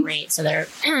 That's mm-hmm. great. So there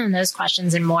are those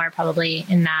questions and more probably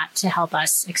in that to help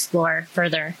us explore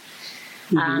further.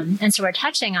 Mm-hmm. And so we're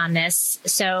touching on this.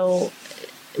 So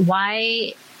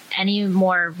why any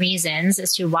more reasons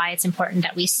as to why it's important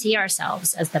that we see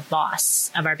ourselves as the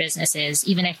boss of our businesses,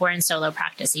 even if we're in solo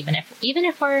practice, even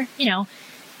if we're,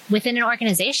 within an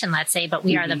organization, let's say, but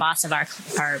we mm-hmm. are the boss of our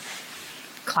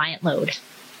client load.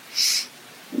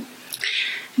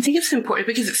 I think it's important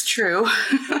because it's true.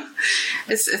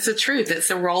 It's the truth. It's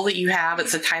a role that you have.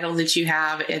 It's a title that you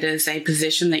have. It is a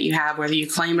position that you have, whether you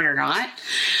claim it or not.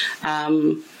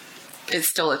 It's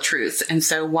still a truth. And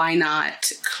so why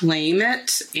not claim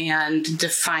it and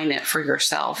define it for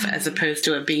yourself mm-hmm. as opposed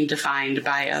to it being defined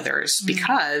by others? Mm-hmm.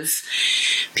 Because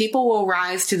people will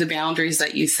rise to the boundaries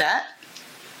that you set,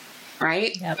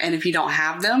 right? Yep. And if you don't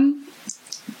have them,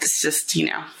 it's just,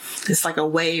 it's like a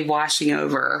wave washing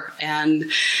over.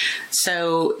 And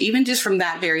so even just from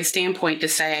that very standpoint to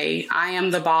say, I am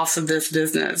the boss of this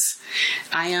business.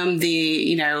 I am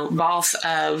the, boss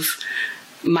of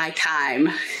my time.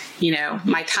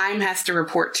 My time has to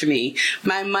report to me.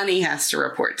 My money has to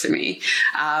report to me.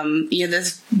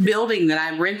 This building that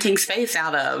I'm renting space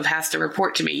out of has to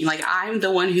report to me. Like, I'm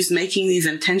the one who's making these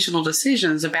intentional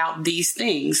decisions about these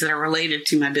things that are related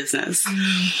to my business.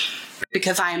 Mm-hmm.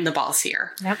 Because I am the boss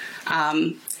here. Yep.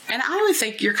 And I would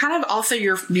say you're kind of also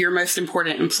your most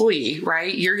important employee,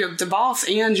 right? You're the boss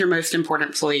and your most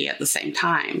important employee at the same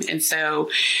time. And so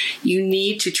you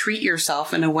need to treat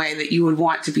yourself in a way that you would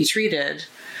want to be treated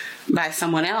by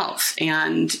someone else.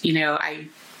 And,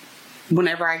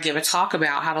 whenever I give a talk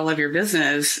about how to live your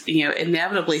business,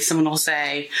 inevitably someone will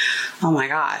say, oh my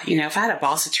God, if I had a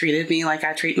boss that treated me like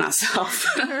I treat myself,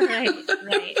 right.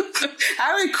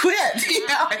 I would quit.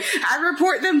 I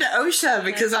report them to OSHA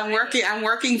because I'm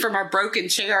working from a broken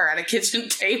chair at a kitchen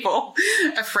table,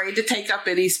 afraid to take up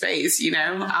any space,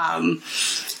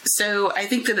 So I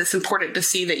think that it's important to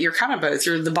see that you're kind of both.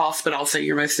 You're the boss, but also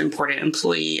your most important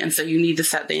employee. And so you need to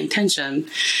set the intention,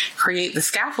 create the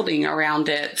scaffolding around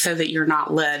it so that you're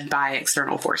not led by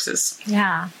external forces.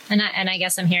 Yeah. And I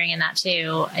guess I'm hearing in that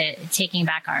too, taking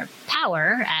back our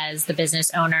power as the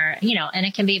business owner, and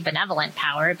it can be benevolent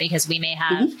power because we may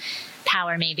have mm-hmm.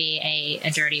 power, maybe a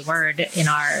dirty word in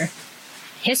our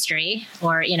history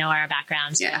or, our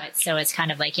background. Yeah. So it's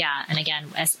kind of like, yeah. And again,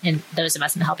 those of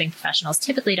us in the helping professionals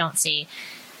typically don't see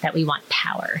that we want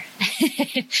power.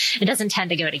 It doesn't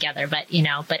tend to go together, but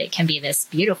it can be this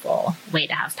beautiful way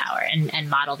to have power and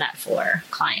model that for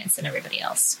clients and everybody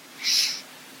else.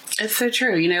 It's so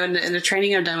true. In the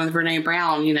training I've done with Brene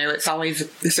Brown,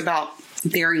 it's about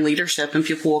daring leadership, and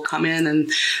people will come in and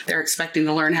they're expecting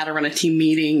to learn how to run a team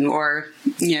meeting or,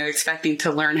 expecting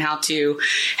to learn how to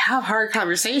have hard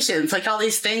conversations, like all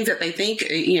these things that they think,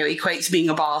 equate to being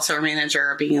a boss or a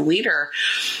manager or being a leader.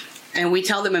 And we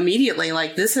tell them immediately,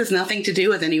 like, this has nothing to do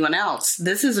with anyone else.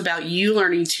 This is about you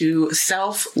learning to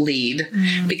self-lead.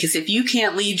 Mm-hmm. Because if you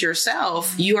can't lead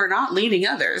yourself, you are not leading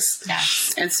others.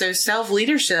 Yes. And so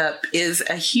self-leadership is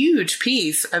a huge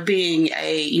piece of being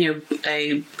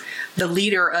the the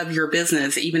leader of your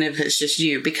business, even if it's just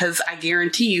you, because I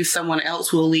guarantee you someone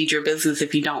else will lead your business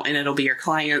if you don't, and it'll be your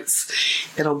clients,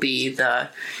 it'll be the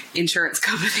insurance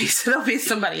companies, it'll be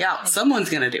somebody else. Someone's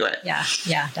going to do it. Yeah,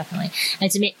 definitely. And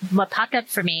to me, what popped up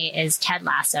for me is Ted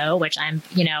Lasso, which I'm,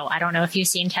 I don't know if you've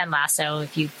seen Ted Lasso.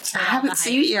 If you, I haven't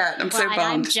seen it yet. I'm so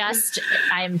bummed.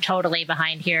 I'm totally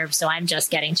behind here, so I'm just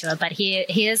getting to it. But he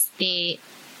is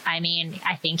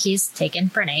I think he's taken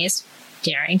Brené's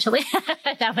daring to leave.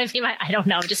 That would be I don't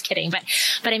know, I'm just kidding. But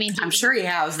I mean, I'm sure he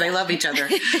has. They love each other.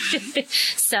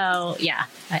 So yeah,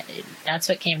 that's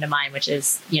what came to mind, which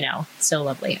is, so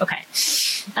lovely. Okay.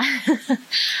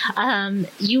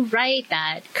 You write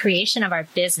that creation of our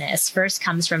business first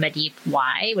comes from a deep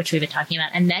why, which we've been talking about,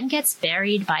 and then gets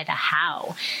buried by the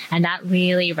how. And that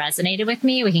really resonated with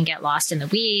me. We can get lost in the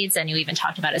weeds. And you even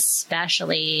talked about,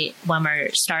 especially when we're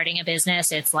starting a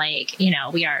business, it's like,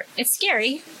 it's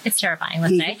scary. It's terrifying,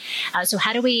 let's say. So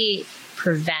how do we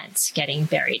prevent getting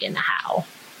buried in the how?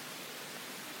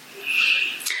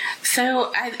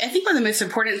 So I think one of the most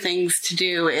important things to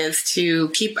do is to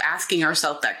keep asking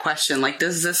ourselves that question, like,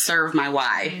 does this serve my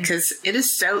why? Because it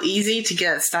is so easy to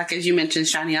get stuck, as you mentioned,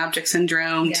 shiny object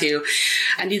syndrome, to,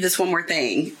 I need this one more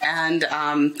thing. And,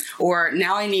 or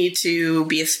now I need to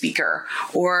be a speaker,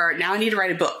 or now I need to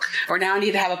write a book, or now I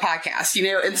need to have a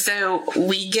podcast, and so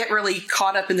we get really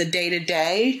caught up in the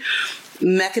day-to-day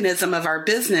mechanism of our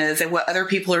business and what other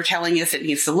people are telling us it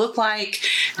needs to look like.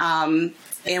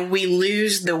 And we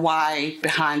lose the why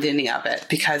behind any of it,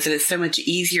 because it is so much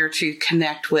easier to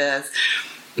connect with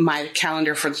my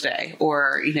calendar for the day,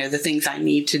 or, the things I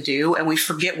need to do. And we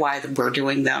forget why we're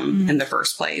doing them in the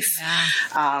first place. Yeah.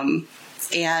 I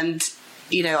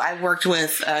worked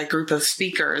with a group of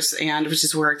speakers, and which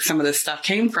is where some of this stuff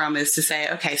came from, is to say,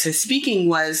 okay, so speaking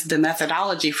was the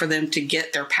methodology for them to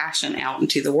get their passion out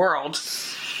into the world,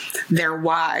 their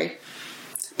why.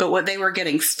 But what they were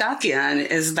getting stuck in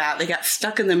is that they got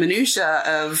stuck in the minutia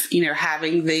of,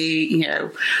 having being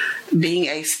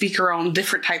a speaker on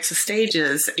different types of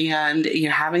stages, and,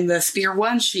 having the Spear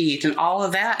One sheet and all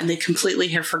of that. And they completely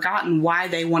have forgotten why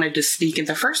they wanted to speak in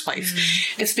the first place.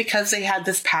 It's because they had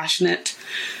this passionate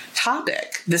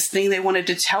topic, this thing they wanted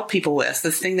to tell people with,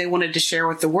 this thing they wanted to share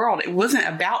with the world. It wasn't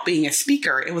about being a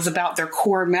speaker. It was about their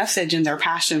core message and their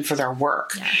passion for their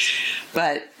work. Yes.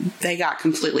 But they got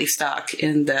completely stuck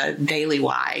in the daily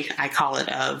why, I call it,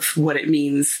 of what it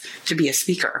means to be a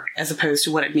speaker, as opposed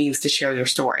to what it means to share your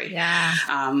story. Yeah.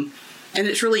 And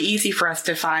it's really easy for us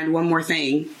to find one more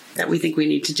thing that we think we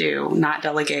need to do, not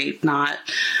delegate, not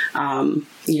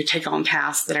take on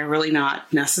tasks that are really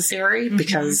not necessary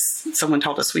because someone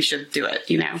told us we should do it,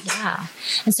 Yeah.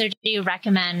 And so do you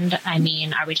recommend,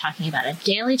 are we talking about a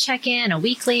daily check-in, a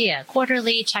weekly, a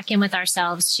quarterly check-in with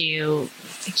ourselves to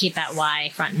keep that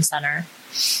why front and center?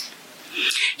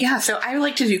 Yeah, so I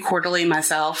like to do quarterly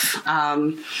myself.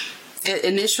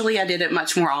 Initially, I did it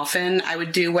much more often. I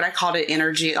would do what I called an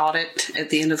energy audit at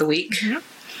the end of the week.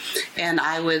 And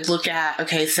I would look at,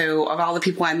 okay, so of all the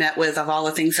people I met with, of all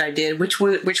the things I did, which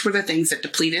were the things that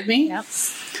depleted me? Yep.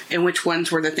 And which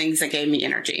ones were the things that gave me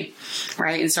energy,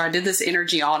 right? And so I did this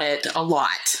energy audit a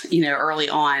lot, early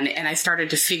on. And I started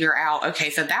to figure out, okay,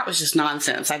 so that was just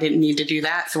nonsense. I didn't need to do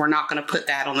that. So we're not going to put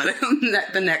that on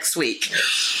the next week.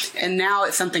 And now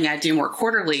it's something I do more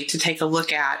quarterly to take a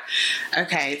look at.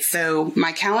 Okay, so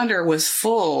my calendar was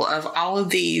full of all of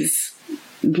these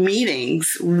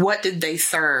meetings. What did they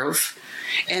serve?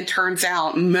 And turns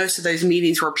out most of those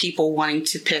meetings were people wanting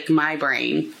to pick my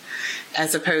brain,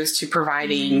 as opposed to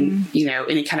providing,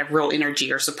 any kind of real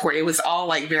energy or support. It was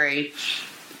all very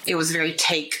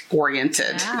take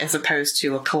oriented, as opposed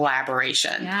to a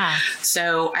collaboration. Yeah.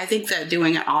 So I think that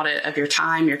doing an audit of your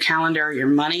time, your calendar, your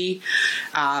money,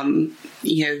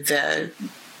 the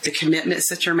commitments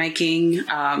that you're making,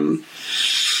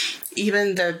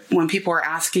 even when people are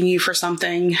asking you for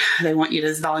something, they want you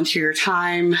to volunteer your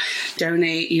time,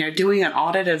 donate, doing an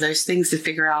audit of those things to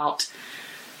figure out,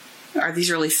 are these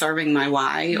really serving my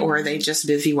why, or are they just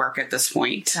busy work at this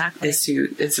point? Exactly.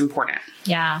 It's important.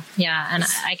 Yeah. Yeah. And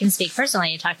I can speak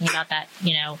personally, talking about that,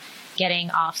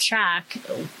 getting off track,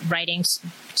 writing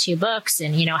 2 books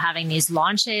and, having these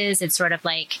launches. It's sort of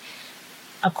like,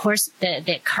 of course,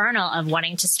 the kernel of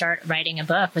wanting to start writing a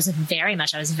book was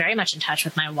I was very much in touch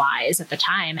with my whys at the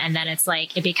time. And then it's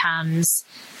like, it becomes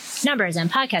numbers and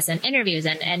podcasts and interviews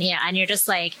and you're just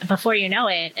like, before you know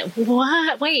it,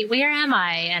 what, wait, where am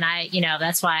I? And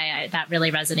that's why that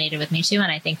really resonated with me too.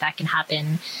 And I think that can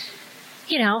happen,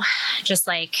 just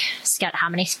like how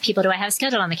many people do I have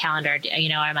scheduled on the calendar?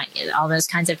 All those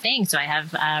kinds of things. So I have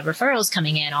referrals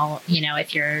coming in,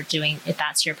 if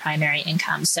that's your primary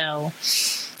income. So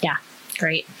yeah,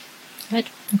 Great. Good.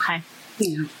 Okay.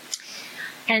 Yeah.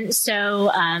 And so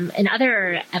in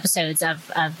other episodes of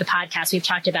the podcast, we've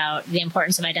talked about the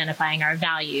importance of identifying our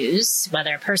values,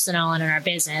 whether personal and in our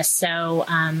business. So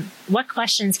what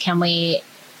questions can we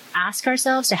ask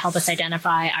ourselves to help us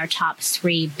identify our top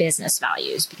 3 business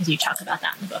values? Because you talk about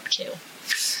that in the book too.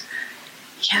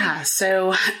 Yeah.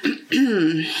 So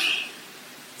I'm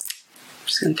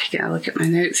just going to take a look at my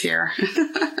notes here.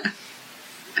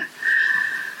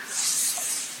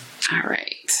 All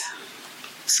right.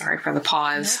 Sorry for the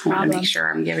pause. No I want problem. to make sure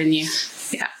I'm giving you.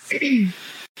 Yeah.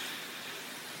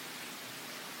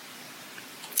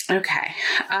 Okay.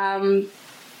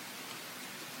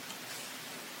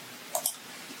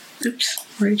 Oops.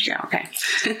 Where did you go? Okay.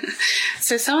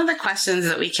 So some of the questions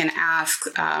that we can ask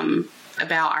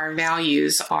about our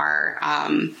values are,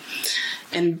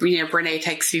 and Brene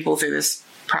takes people through this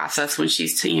process when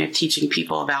she's teaching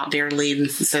people about Dare to Lead,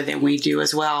 and so that we do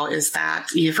as well, is that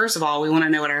first of all, we want to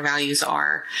know what our values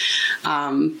are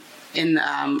in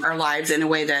our lives in a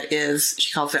way that is,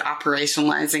 she calls it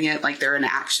operationalizing it, like they're in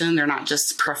action, they're not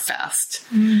just professed.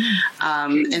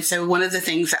 And so one of the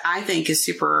things that I think is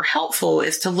super helpful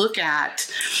is to look at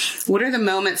what are the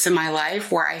moments in my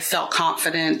life where I felt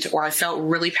confident, or I felt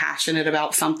really passionate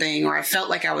about something, or I felt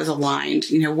like I was aligned.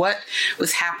 What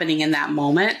was happening in that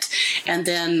moment? And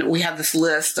then we have this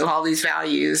list of all these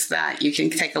values that you can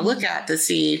take a look at to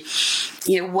see,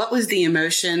 what was the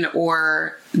emotion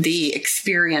or the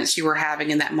experience you were having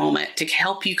in that moment, to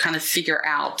help you kind of figure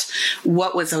out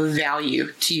what was of value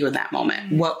to you in that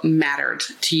moment, what mattered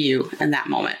to you in that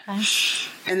moment. Okay.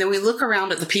 And then we look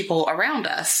around at the people around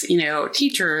us,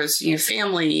 teachers,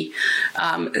 family,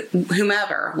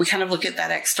 whomever. We kind of look at that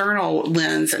external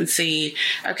lens and see,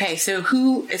 okay, so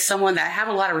who is someone that I have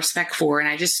a lot of respect for,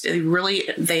 and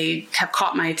they have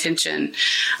caught my attention.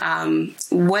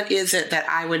 What is it that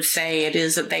I would say it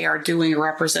is that they are doing or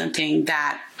representing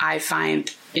that I find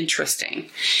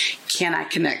interesting? Can I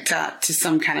connect to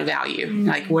some kind of value?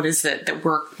 Like, what is it that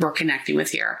we're connecting with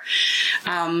here?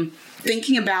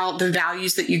 Thinking about the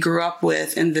values that you grew up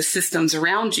with and the systems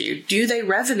around you. Do they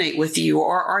resonate with you,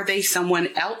 or are they someone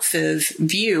else's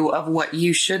view of what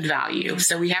you should value?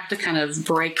 So we have to kind of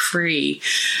break free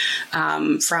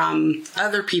from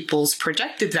other people's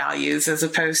projected values, as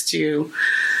opposed to,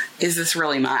 is this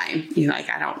really mine?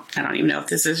 I don't even know if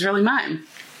this is really mine.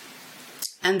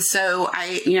 And so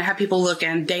I have people look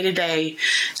at day-to-day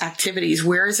activities.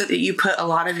 Where is it that you put a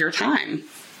lot of your time?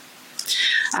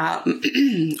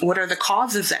 What are the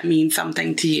causes that mean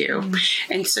something to you?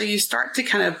 And so you start to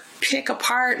kind of pick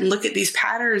apart and look at these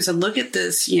patterns and look at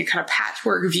this, kind of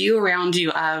patchwork view around you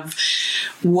of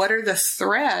what are the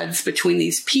threads between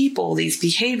these people, these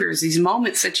behaviors, these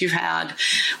moments that you've had.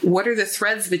 What are the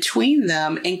threads between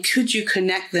them? And could you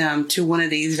connect them to one of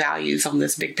these values on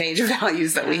this big page of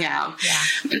values that we have?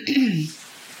 Yeah.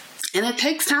 And it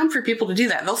takes time for people to do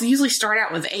that. They'll usually start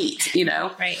out with 8,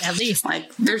 Right, at least.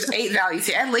 Like, there's 8 values,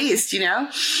 at least, And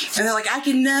they're like, I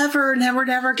can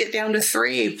never get down to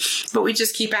 3. But we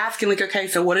just keep asking, like, okay,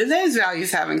 so what do those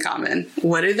values have in common?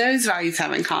 What do those values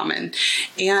have in common?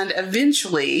 And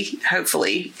eventually,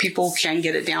 hopefully, people can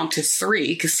get it down to 3,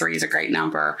 because 3 is a great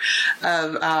number,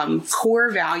 of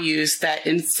core values that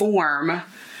inform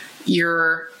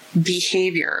your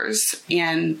behaviors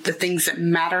and the things that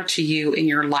matter to you in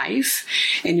your life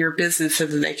and your business, so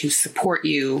that they can support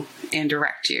you and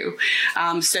direct you.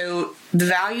 So the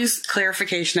values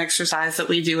clarification exercise that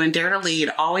we do in Dare to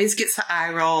Lead always gets the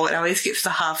eye roll. It always gets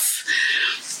the huff,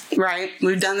 right?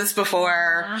 We've done this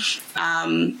before.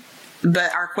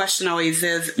 But our question always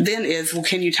is, well,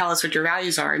 can you tell us what your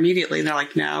values are immediately? And they're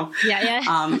like, no.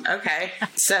 Yeah. Okay.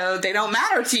 So they don't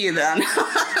matter to you then.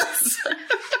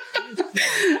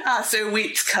 So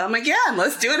we come again.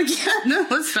 Let's do it again.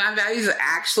 Let's find values that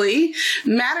actually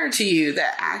matter to you,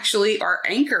 that actually are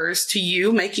anchors to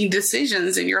you making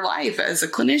decisions in your life as a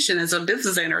clinician, as a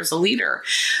business owner, as a leader,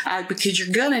 because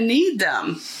you're going to need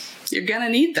them. You're going to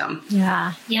need them.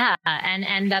 Yeah.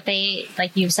 And that they,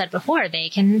 like you've said before, they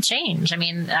can change. I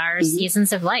mean, our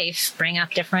seasons of life bring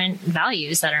up different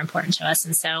values that are important to us.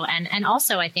 And so, and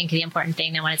also I think the important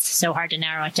thing that when it's so hard to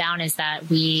narrow it down is that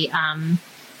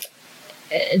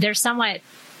they're somewhat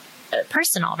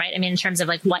personal, right? I mean, in terms of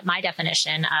like what my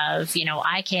definition of, when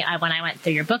I went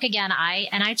through your book again, I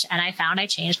found I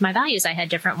changed my values. I had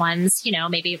different ones,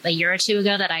 maybe a year or two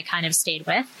ago that I kind of stayed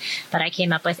with, but I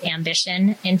came up with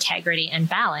ambition, integrity, and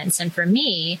balance. And for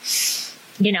me,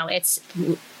 it's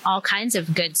all kinds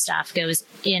of good stuff goes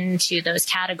into those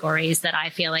categories that I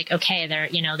feel like, okay,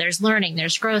 there's learning,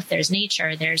 there's growth, there's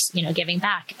nature, there's, giving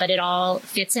back, but it all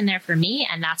fits in there for me.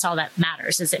 And that's all that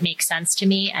matters, is it makes sense to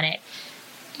me, and it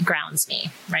grounds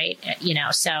me, right?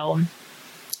 So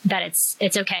that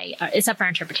it's okay. It's up for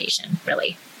interpretation,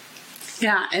 really.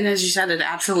 Yeah, and as you said, it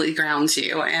absolutely grounds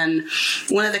you. And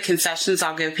one of the concessions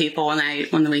I'll give people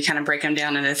when we kind of break them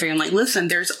down into three, I'm like, listen,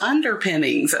 there's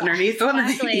underpinnings underneath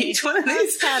each one of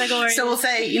these categories. So we'll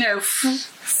say,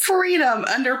 freedom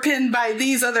underpinned by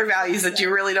these other values that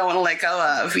you really don't want to let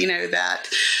go of, that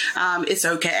it's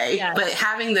okay. Yeah. But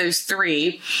having those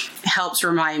three helps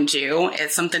remind you.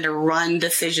 It's something to run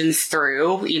decisions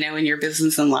through, in your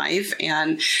business and life.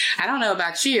 And I don't know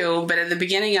about you, but at the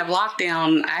beginning of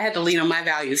lockdown, I had to lean on my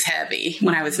values heavy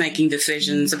when I was making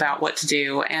decisions about what to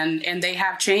do. And they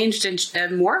have changed and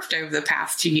morphed over the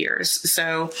past 2 years.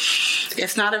 So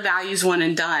it's not a values one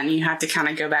and done. You have to kind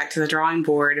of go back to the drawing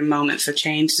board in moments of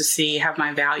change to see, have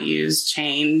my values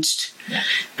changed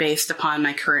based upon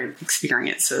my current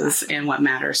experiences and what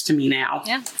matters to me now.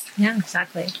 Yeah,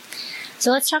 exactly.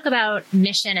 So let's talk about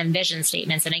mission and vision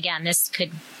statements. And again, this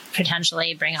could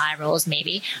potentially bring eye rolls,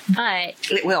 maybe, but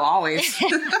it will always.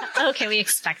 Okay, we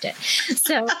expect it.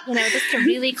 So, just to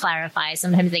really clarify,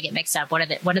 sometimes they get mixed up. What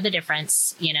are the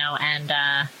difference, and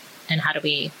how do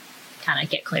we kind of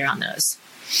get clear on those?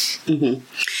 Mm-hmm.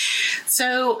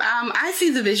 So I see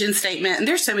the vision statement, and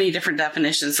there's so many different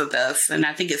definitions of this, and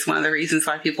I think it's one of the reasons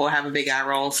why people have a big eye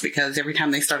rolls, because every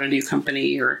time they start a new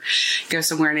company or go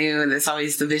somewhere new, and there's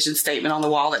always the vision statement on the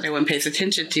wall that no one pays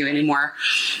attention to anymore.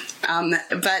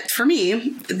 But for me,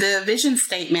 the vision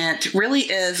statement really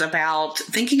is about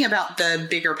thinking about the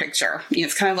bigger picture.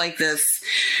 It's kind of like this,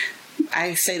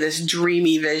 I say, this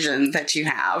dreamy vision that you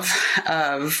have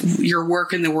of your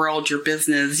work in the world, your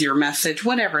business, your message,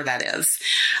 whatever that is.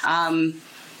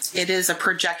 It is a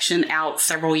projection out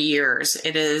several years.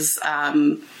 It is,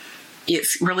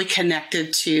 it's really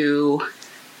connected to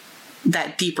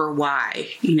that deeper why,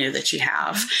 that you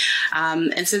have.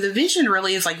 And so the vision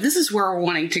really is like, this is where we're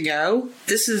wanting to go.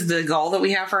 This is the goal that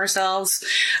we have for ourselves.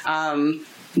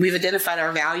 We've identified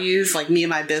our values, like me and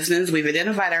my business. We've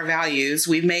identified our values.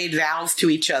 We've made vows to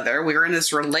each other. We're in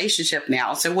this relationship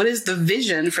now. So what is the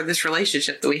vision for this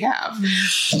relationship that we have?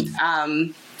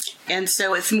 And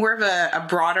so it's more of a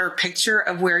broader picture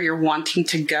of where you're wanting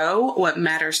to go, what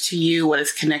matters to you, what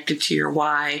is connected to your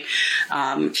why,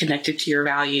 connected to your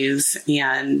values.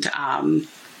 And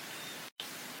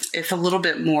it's a little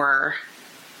bit more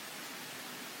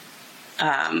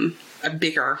a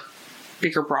bigger,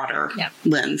 broader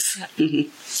lens. Yep.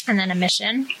 Mm-hmm. And then a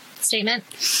mission statement.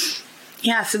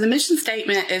 Yeah. So the mission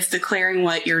statement is declaring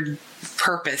what your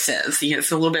purpose is.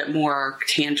 It's a little bit more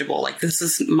tangible. Like, this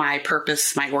is my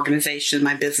purpose, my organization,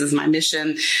 my business, my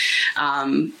mission.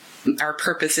 Our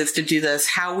purpose is to do this,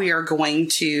 how we are going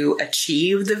to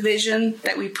achieve the vision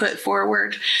that we put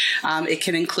forward. It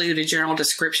can include a general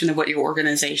description of what your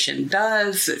organization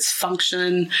does, its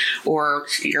function, or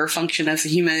your function as a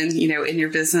human, in your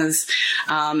business.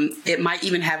 It might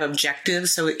even have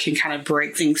objectives, so it can kind of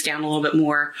break things down a little bit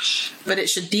more. But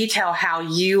it should detail how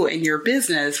you and your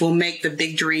business will make the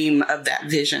big dream of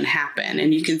that vision happen.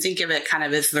 And you can think of it kind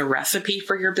of as the recipe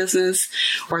for your business,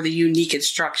 or the unique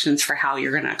instructions for how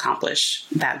you're going to accomplish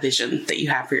that vision that you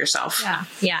have for yourself.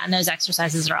 Yeah. And those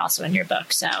exercises are also in your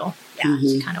book. So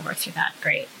to kind of work through that.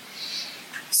 Great.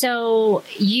 So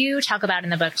you talk about in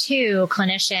the book too,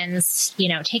 clinicians,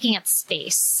 taking up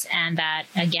space, and that,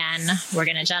 again, we're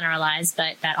going to generalize,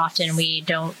 but that often we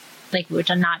don't, like, we're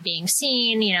not being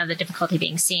seen, the difficulty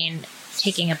being seen,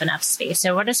 taking up enough space.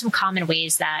 So what are some common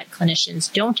ways that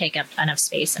clinicians don't take up enough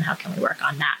space, and how can we work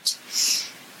on that?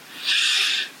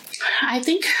 I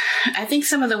think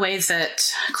some of the ways that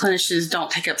clinicians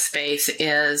don't take up space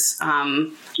is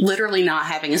literally not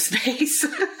having a space.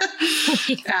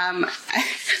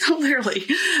 Literally.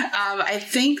 I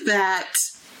think that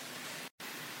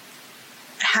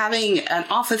having an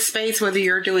office space, whether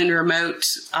you're doing remote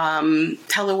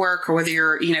telework or whether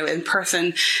you're, in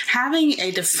person, having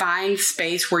a defined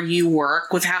space where you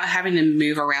work without having to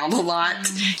move around a lot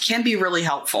can be really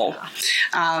helpful.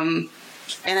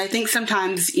 And I think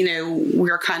sometimes,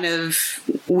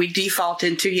 we default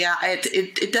into,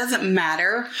 it doesn't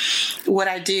matter what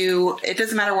I do. It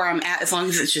doesn't matter where I'm at as long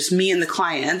as it's just me and the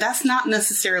client. And that's not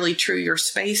necessarily true. Your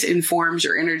space informs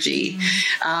your energy.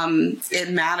 It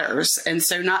matters. And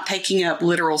so not taking up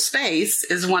literal space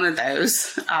is one of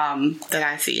those that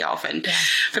I see often. Yeah.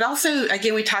 But also,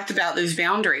 again, we talked about those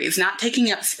boundaries, not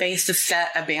taking up space to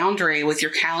set a boundary with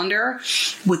your calendar,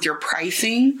 with your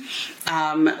pricing,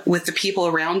 with the people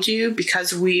around you,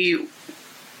 because we,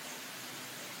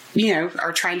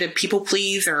 are trying to people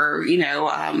please, or,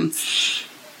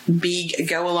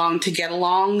 go along to get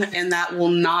along, and that will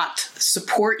not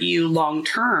support you long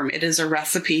term. It is a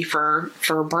recipe for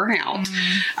burnout.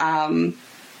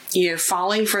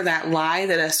 Falling for that lie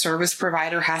that a service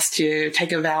provider has to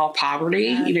take a vow of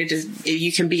poverty.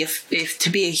 You can be to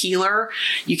be a healer,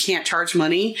 you can't charge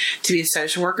money. To be a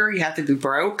social worker, you have to be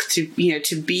broke. To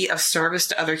be of service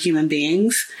to other human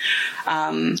beings.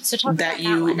 So talk about that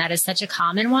one. That is such a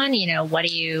common one.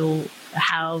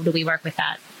 How do we work with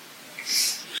that?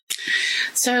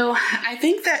 So I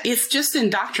think that it's just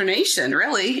indoctrination.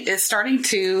 Really, it's starting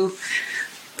to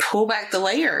pull back the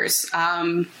layers.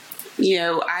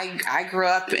 I grew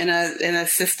up in a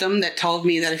system that told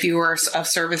me that if you were of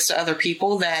service to other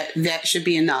people, that should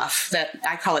be enough. That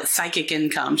I call it psychic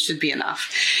income should be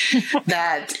enough.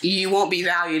 That you won't be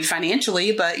valued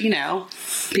financially, but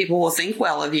people will think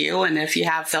well of you. And if you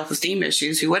have self-esteem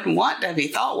issues, who wouldn't want to be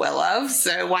thought well of?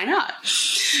 So why not?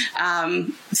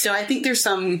 So I think there's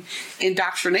some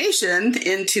indoctrination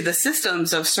into the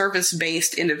systems of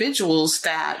service-based individuals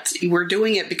that we're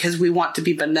doing it because we want to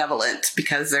be benevolent,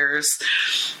 because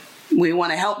we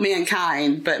want to help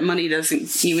mankind, but money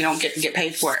we don't get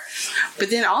paid for it. But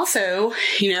then also,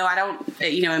 I don't,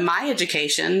 in my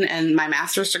education and my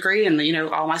master's degree and,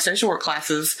 all my social work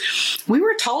classes, we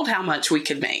were told how much we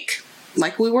could make.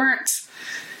 Like, we weren't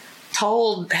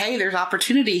told, hey, there's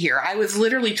opportunity here. I was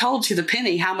literally told to the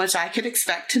penny how much I could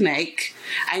expect to make.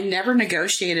 I never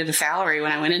negotiated a salary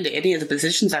when I went into any of the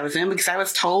positions I was in, because I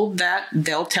was told that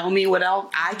they'll tell me what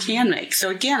I can make. So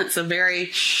again, it's a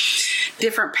very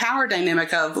different power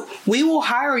dynamic of, we will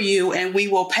hire you and we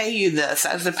will pay you this,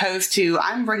 as opposed to,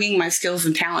 I'm bringing my skills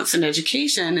and talents and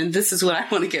education and this is what I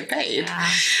want to get paid. Yeah.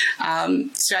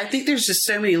 So I think there's just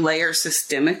so many layers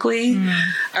systemically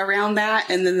around that.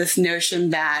 And then this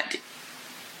notion that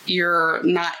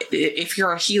if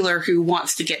you're a healer who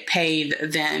wants to get paid,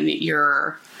 then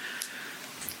you're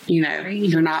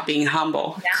not being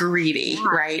humble, greedy,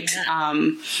 right?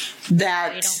 Yeah.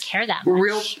 That you don't care that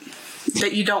much.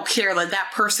 That you don't care,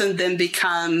 that person then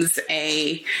becomes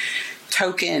a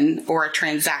token or a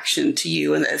transaction to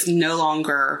you, and it's no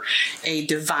longer a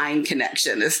divine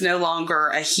connection. It's no longer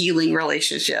a healing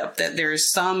relationship, that there's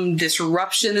some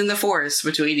disruption in the force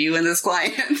between you and this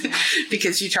client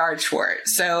because you charge for it.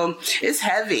 So it's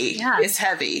heavy. Yeah. It's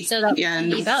heavy. So that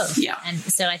can be both. Yeah. And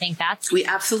so I think we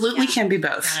absolutely can be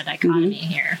both. Not a dichotomy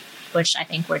here, which I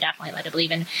think we're definitely led to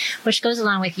believe in, which goes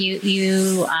along with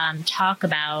you talk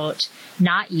about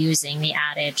not using the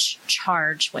adage,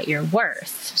 charge what you're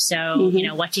worth. So,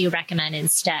 what do you recommend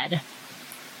instead?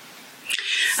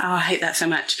 Oh, I hate that so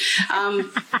much.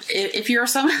 If you're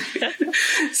someone,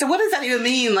 so what does that even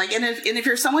mean? And if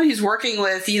you're someone who's working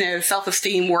with,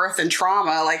 self-esteem, worth, and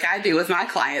trauma, like I do with my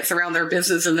clients around their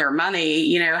business and their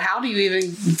money, how do you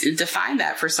even define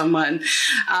that for someone?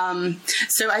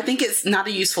 So I think it's not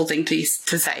a useful thing to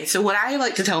say. So what I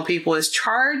like to tell people is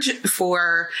charge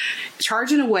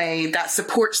in a way that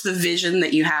supports the vision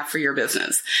that you have for your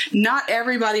business. Not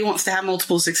everybody wants to have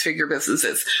multiple six-figure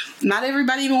businesses. Not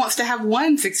everybody even wants to have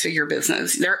one six-figure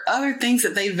business. There are other things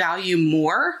that they value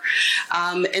more.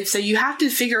 And so you have to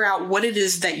figure out what it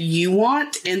is that you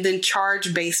want and then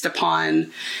charge based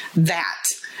upon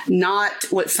that, not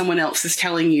what someone else is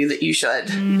telling you that you should,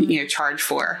 charge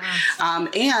for.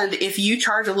 And if you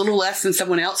charge a little less than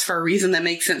someone else for a reason that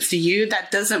makes sense to you,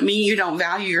 that doesn't mean you don't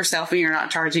value yourself and you're not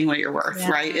charging what you're worth,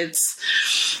 right? It's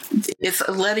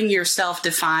letting yourself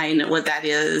define what that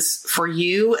is for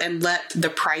you and let the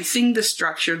pricing, the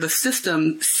structure, the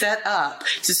system set up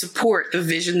to support the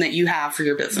vision that you have for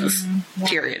your business,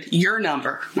 period. Your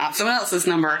number, not someone else's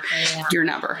number, your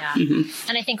number. Yeah.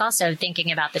 And I think also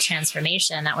thinking about the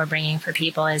transformation that we're bringing for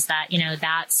people is that,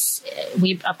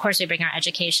 we bring our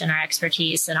education, our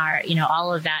expertise, and our,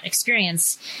 all of that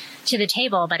experience to the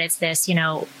table, but it's this,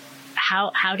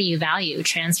 how do you value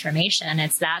transformation?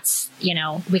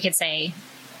 We could say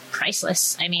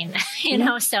priceless. I mean,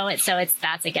 so it's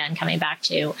that's again coming back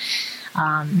to,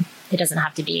 it doesn't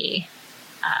have to be,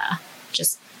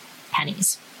 just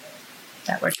pennies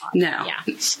that we're talking. No,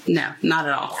 not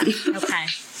at all. Okay.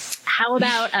 How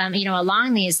about,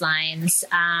 along these lines,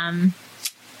 our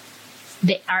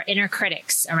inner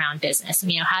critics around business?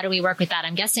 How do we work with that?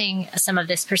 I'm guessing some of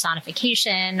this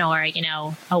personification or,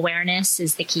 awareness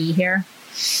is the key here.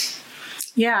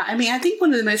 Yeah, I mean, I think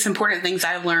one of the most important things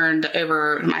I've learned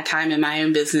over my time in my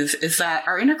own business is that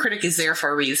our inner critic is there for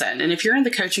a reason. And if you're in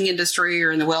the coaching industry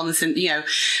or in the wellness, and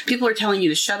people are telling you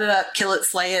to shut it up, kill it,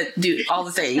 slay it, do all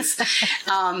the things.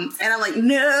 And I'm like,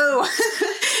 no,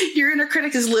 your inner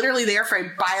critic is literally there for a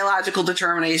biological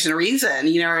determination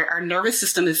reason. Our nervous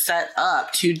system is set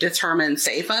up to determine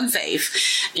safe,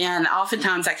 unsafe. And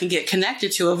oftentimes I can get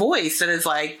connected to a voice that is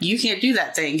like, you can't do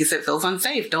that thing because it feels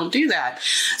unsafe. Don't do that.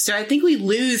 So I think we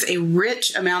lose a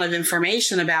rich amount of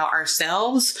information about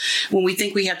ourselves when we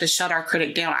think we have to shut our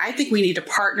critic down. I think we need to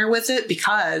partner with it,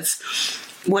 because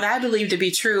what I believe to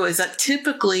be true is that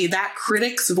typically that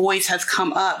critic's voice has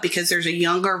come up because there's a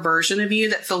younger version of you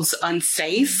that feels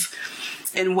unsafe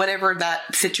in whatever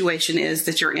that situation is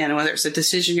that you're in, whether it's a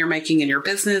decision you're making in your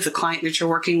business, a client that you're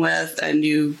working with, a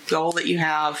new goal that you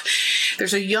have.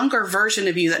 There's a younger version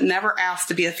of you that never asked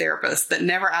to be a therapist, that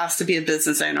never asked to be a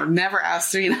business owner, never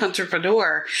asked to be an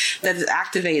entrepreneur, that is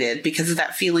activated because of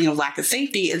that feeling of lack of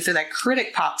safety. And so that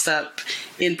critic pops up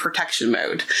in protection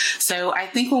mode. So I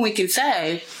think when we can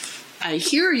say, I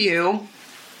hear you,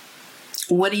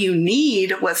 what do you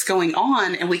need? What's going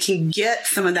on? And we can get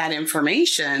some of that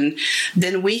information,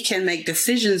 then we can make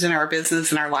decisions in our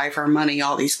business and our life, our money,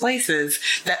 all these places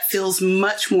that feels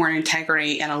much more in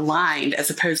integrity and aligned, as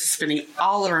opposed to spending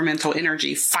all of our mental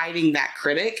energy fighting that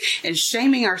critic and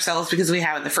shaming ourselves because we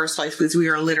have it in the first place, because we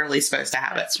are literally supposed to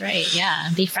have That's it. That's right. Yeah.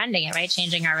 Befriending it, right?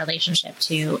 Changing our relationship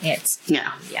to it.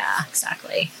 Yeah. Yeah,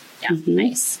 exactly. Yeah.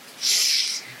 Nice.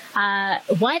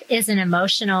 What is an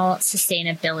emotional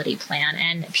sustainability plan?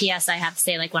 And P.S., I have to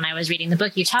say, like, when I was reading the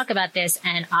book, you talk about this,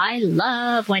 and I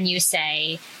love when you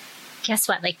say, guess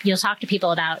what? Like, you'll talk to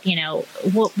people about,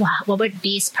 what would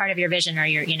be part of your vision or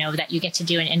your, that you get to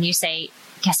do. And you say,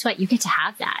 guess what? You get to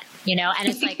have that, and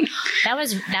it's like,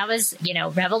 that was,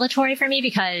 revelatory for me,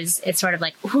 because it's sort of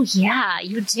like, oh yeah,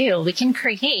 you do. We can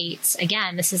create,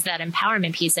 again, this is that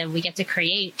empowerment piece of, we get to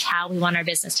create how we want our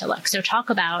business to look. So talk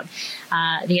about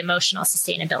the emotional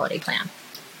sustainability plan.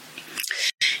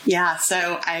 Yeah.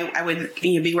 So I would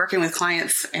be working with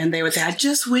clients, and they would say, I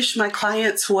just wish my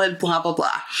clients would blah, blah,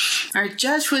 blah. Or I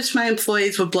just wish my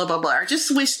employees would blah, blah, blah. Or I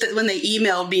just wish that when they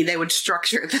emailed me, they would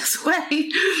structure it this way.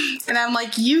 And I'm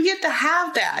like, you get to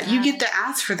have that. You get to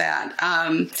ask for that.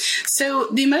 So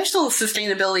the emotional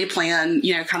sustainability plan,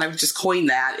 kind of just coined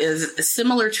that, is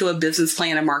similar to a business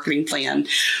plan, a marketing plan.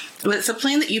 But it's a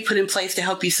plan that you put in place to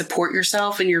help you support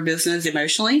yourself and your business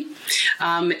emotionally.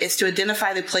 It's to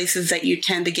identify the places that you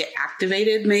tend to get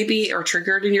activated maybe or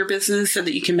triggered in your business, so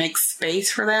that you can make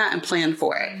space for that and plan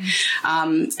for it.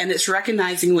 And it's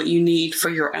recognizing what you need for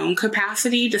your own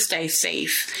capacity to stay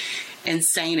safe and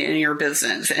sane in your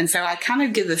business. And so I kind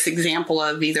of give this example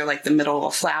of either like the middle of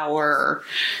a flower or,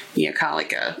 kind of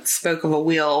like a spoke of a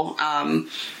wheel,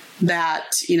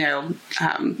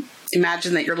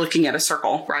 imagine that you're looking at a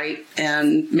circle, right?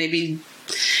 And maybe,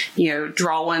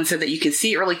 draw one so that you can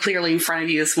see it really clearly in front of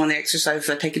you. Is one of the exercises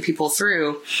I've taken people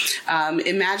through.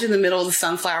 Imagine the middle of the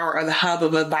sunflower or the hub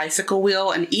of a bicycle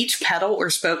wheel, and each pedal or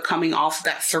spoke coming off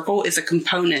that circle is a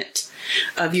component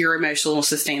of your emotional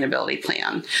sustainability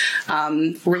plan.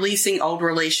 Releasing old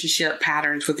relationship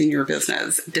patterns within your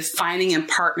business, defining and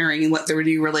partnering what the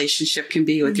new relationship can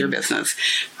be with your business,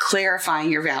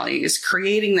 clarifying your values,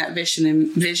 creating that vision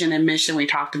and mission we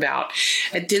talked about,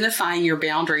 identifying your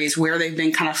boundaries where they've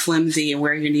been kind of flimsy and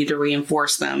where you need to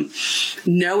reinforce them,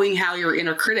 knowing how your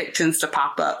inner critic tends to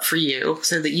pop up for you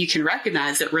so that you can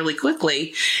recognize it really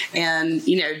quickly and,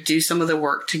 do some of the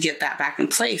work to get that back in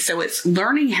place. So it's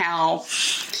learning how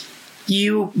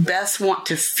you best want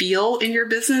to feel in your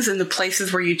business and the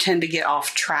places where you tend to get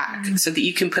off track, so that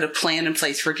you can put a plan in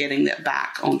place for getting that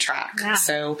back on track. Yeah.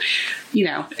 So,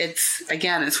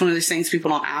 it's one of those things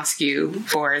people don't ask you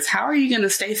for, is how are you going to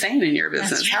stay sane in your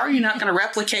business? How are you not going to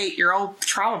replicate your old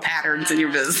trauma patterns in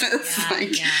your business?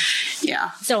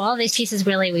 Yeah. So all these pieces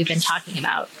really we've been talking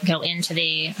about go into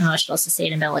the emotional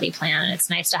sustainability plan. And it's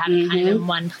nice to have it kind of in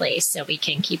one place so we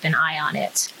can keep an eye on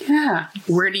it. Yeah.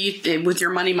 Where do you, with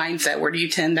your money mindset, where do you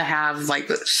tend to have like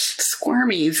the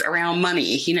squirmies around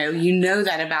money? You know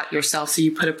that about yourself, so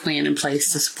you put a plan in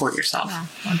place to support yourself. Yeah,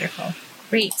 wonderful.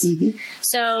 Great.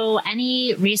 So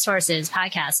any resources,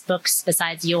 podcasts, books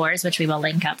besides yours, which we will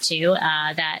link up to,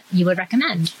 that you would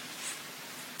recommend?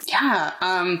 Yeah.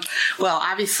 Well,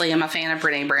 obviously I'm a fan of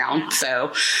Brené Brown.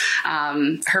 So,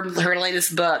 her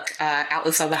latest book,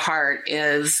 Atlas of the Heart,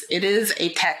 is a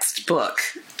textbook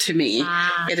to me.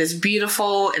 It is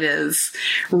beautiful. It is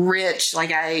rich.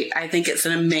 Like I think it's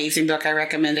an amazing book. I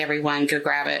recommend everyone go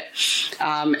grab it.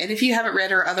 And if you haven't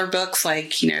read her other books,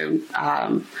 like,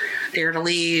 Dare to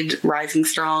Lead, Rising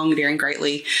Strong, Daring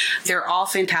Greatly. They're all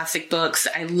fantastic books.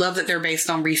 I love that they're based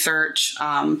on research.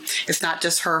 It's not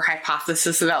just her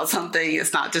hypothesis about something.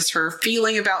 It's not just her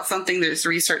feeling about something. There's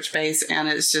research based, and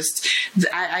it's just,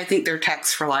 I think they're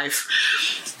texts for life.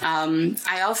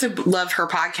 I also love her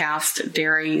podcast,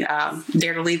 Dare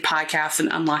to Lead podcast and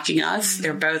Unlocking Us.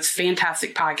 They're both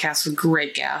fantastic podcasts with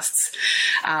great guests.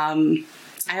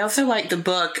 I also like the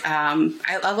book.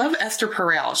 I love Esther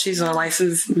Perel. She's a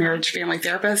licensed marriage family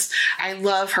therapist. I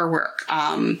love her work.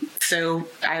 So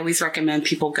I always recommend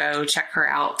people go check her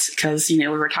out because, we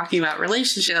were talking about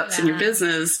relationships in your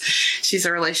business. She's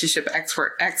a relationship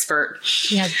expert.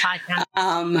 She has a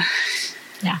podcast.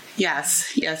 Yeah.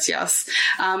 Yes.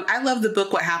 I love the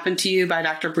book, What Happened to You by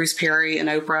Dr. Bruce Perry and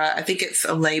Oprah. I think it's a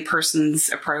layperson's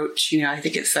approach. I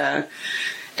think it's an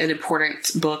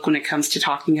important book when it comes to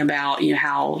talking about,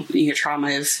 how trauma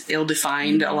is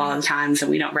ill-defined a lot of the times, and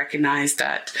we don't recognize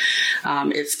that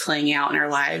it's playing out in our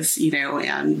lives,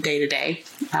 and day to day.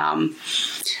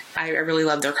 I really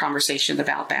love their conversation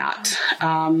about that.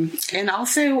 And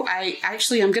also,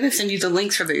 I'm going to send you the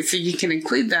links for these so you can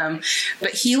include them.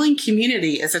 But Healing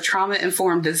Community is a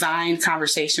trauma-informed design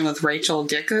conversation with Rachel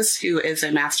Dickus, who is has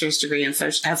a master's degree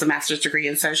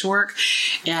in social work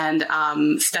and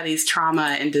studies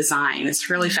trauma and design. It's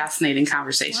a really fascinating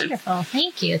conversation. Wonderful.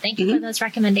 Thank you. Thank you for those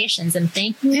recommendations. And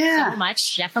thank you so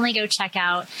much. Definitely go check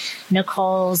out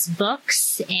Nicole's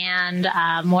books and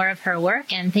more of her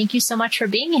work. And thank you so much for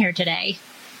being here today.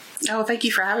 Oh, thank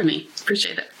you for having me.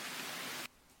 Appreciate it.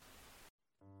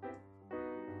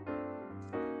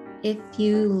 If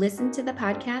you listen to the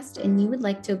podcast and you would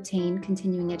like to obtain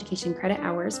continuing education credit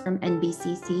hours from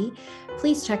NBCC,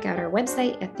 please check out our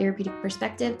website at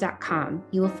therapeuticperspective.com.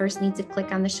 You will first need to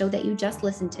click on the show that you just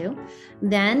listened to,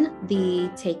 then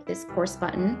the Take This Course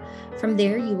button. From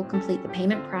there, you will complete the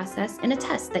payment process and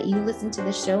attest that you listened to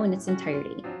the show in its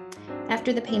entirety.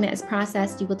 After the payment is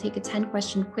processed, you will take a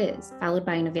 10-question quiz, followed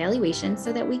by an evaluation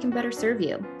so that we can better serve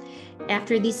you.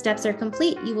 After these steps are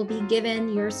complete, you will be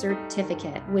given your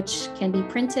certificate, which can be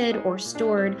printed or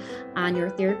stored on your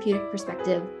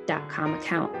therapeuticperspective.com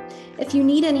account. If you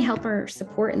need any help or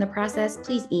support in the process,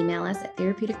 please email us at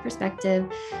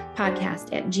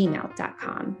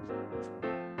therapeuticperspectivepodcast@gmail.com.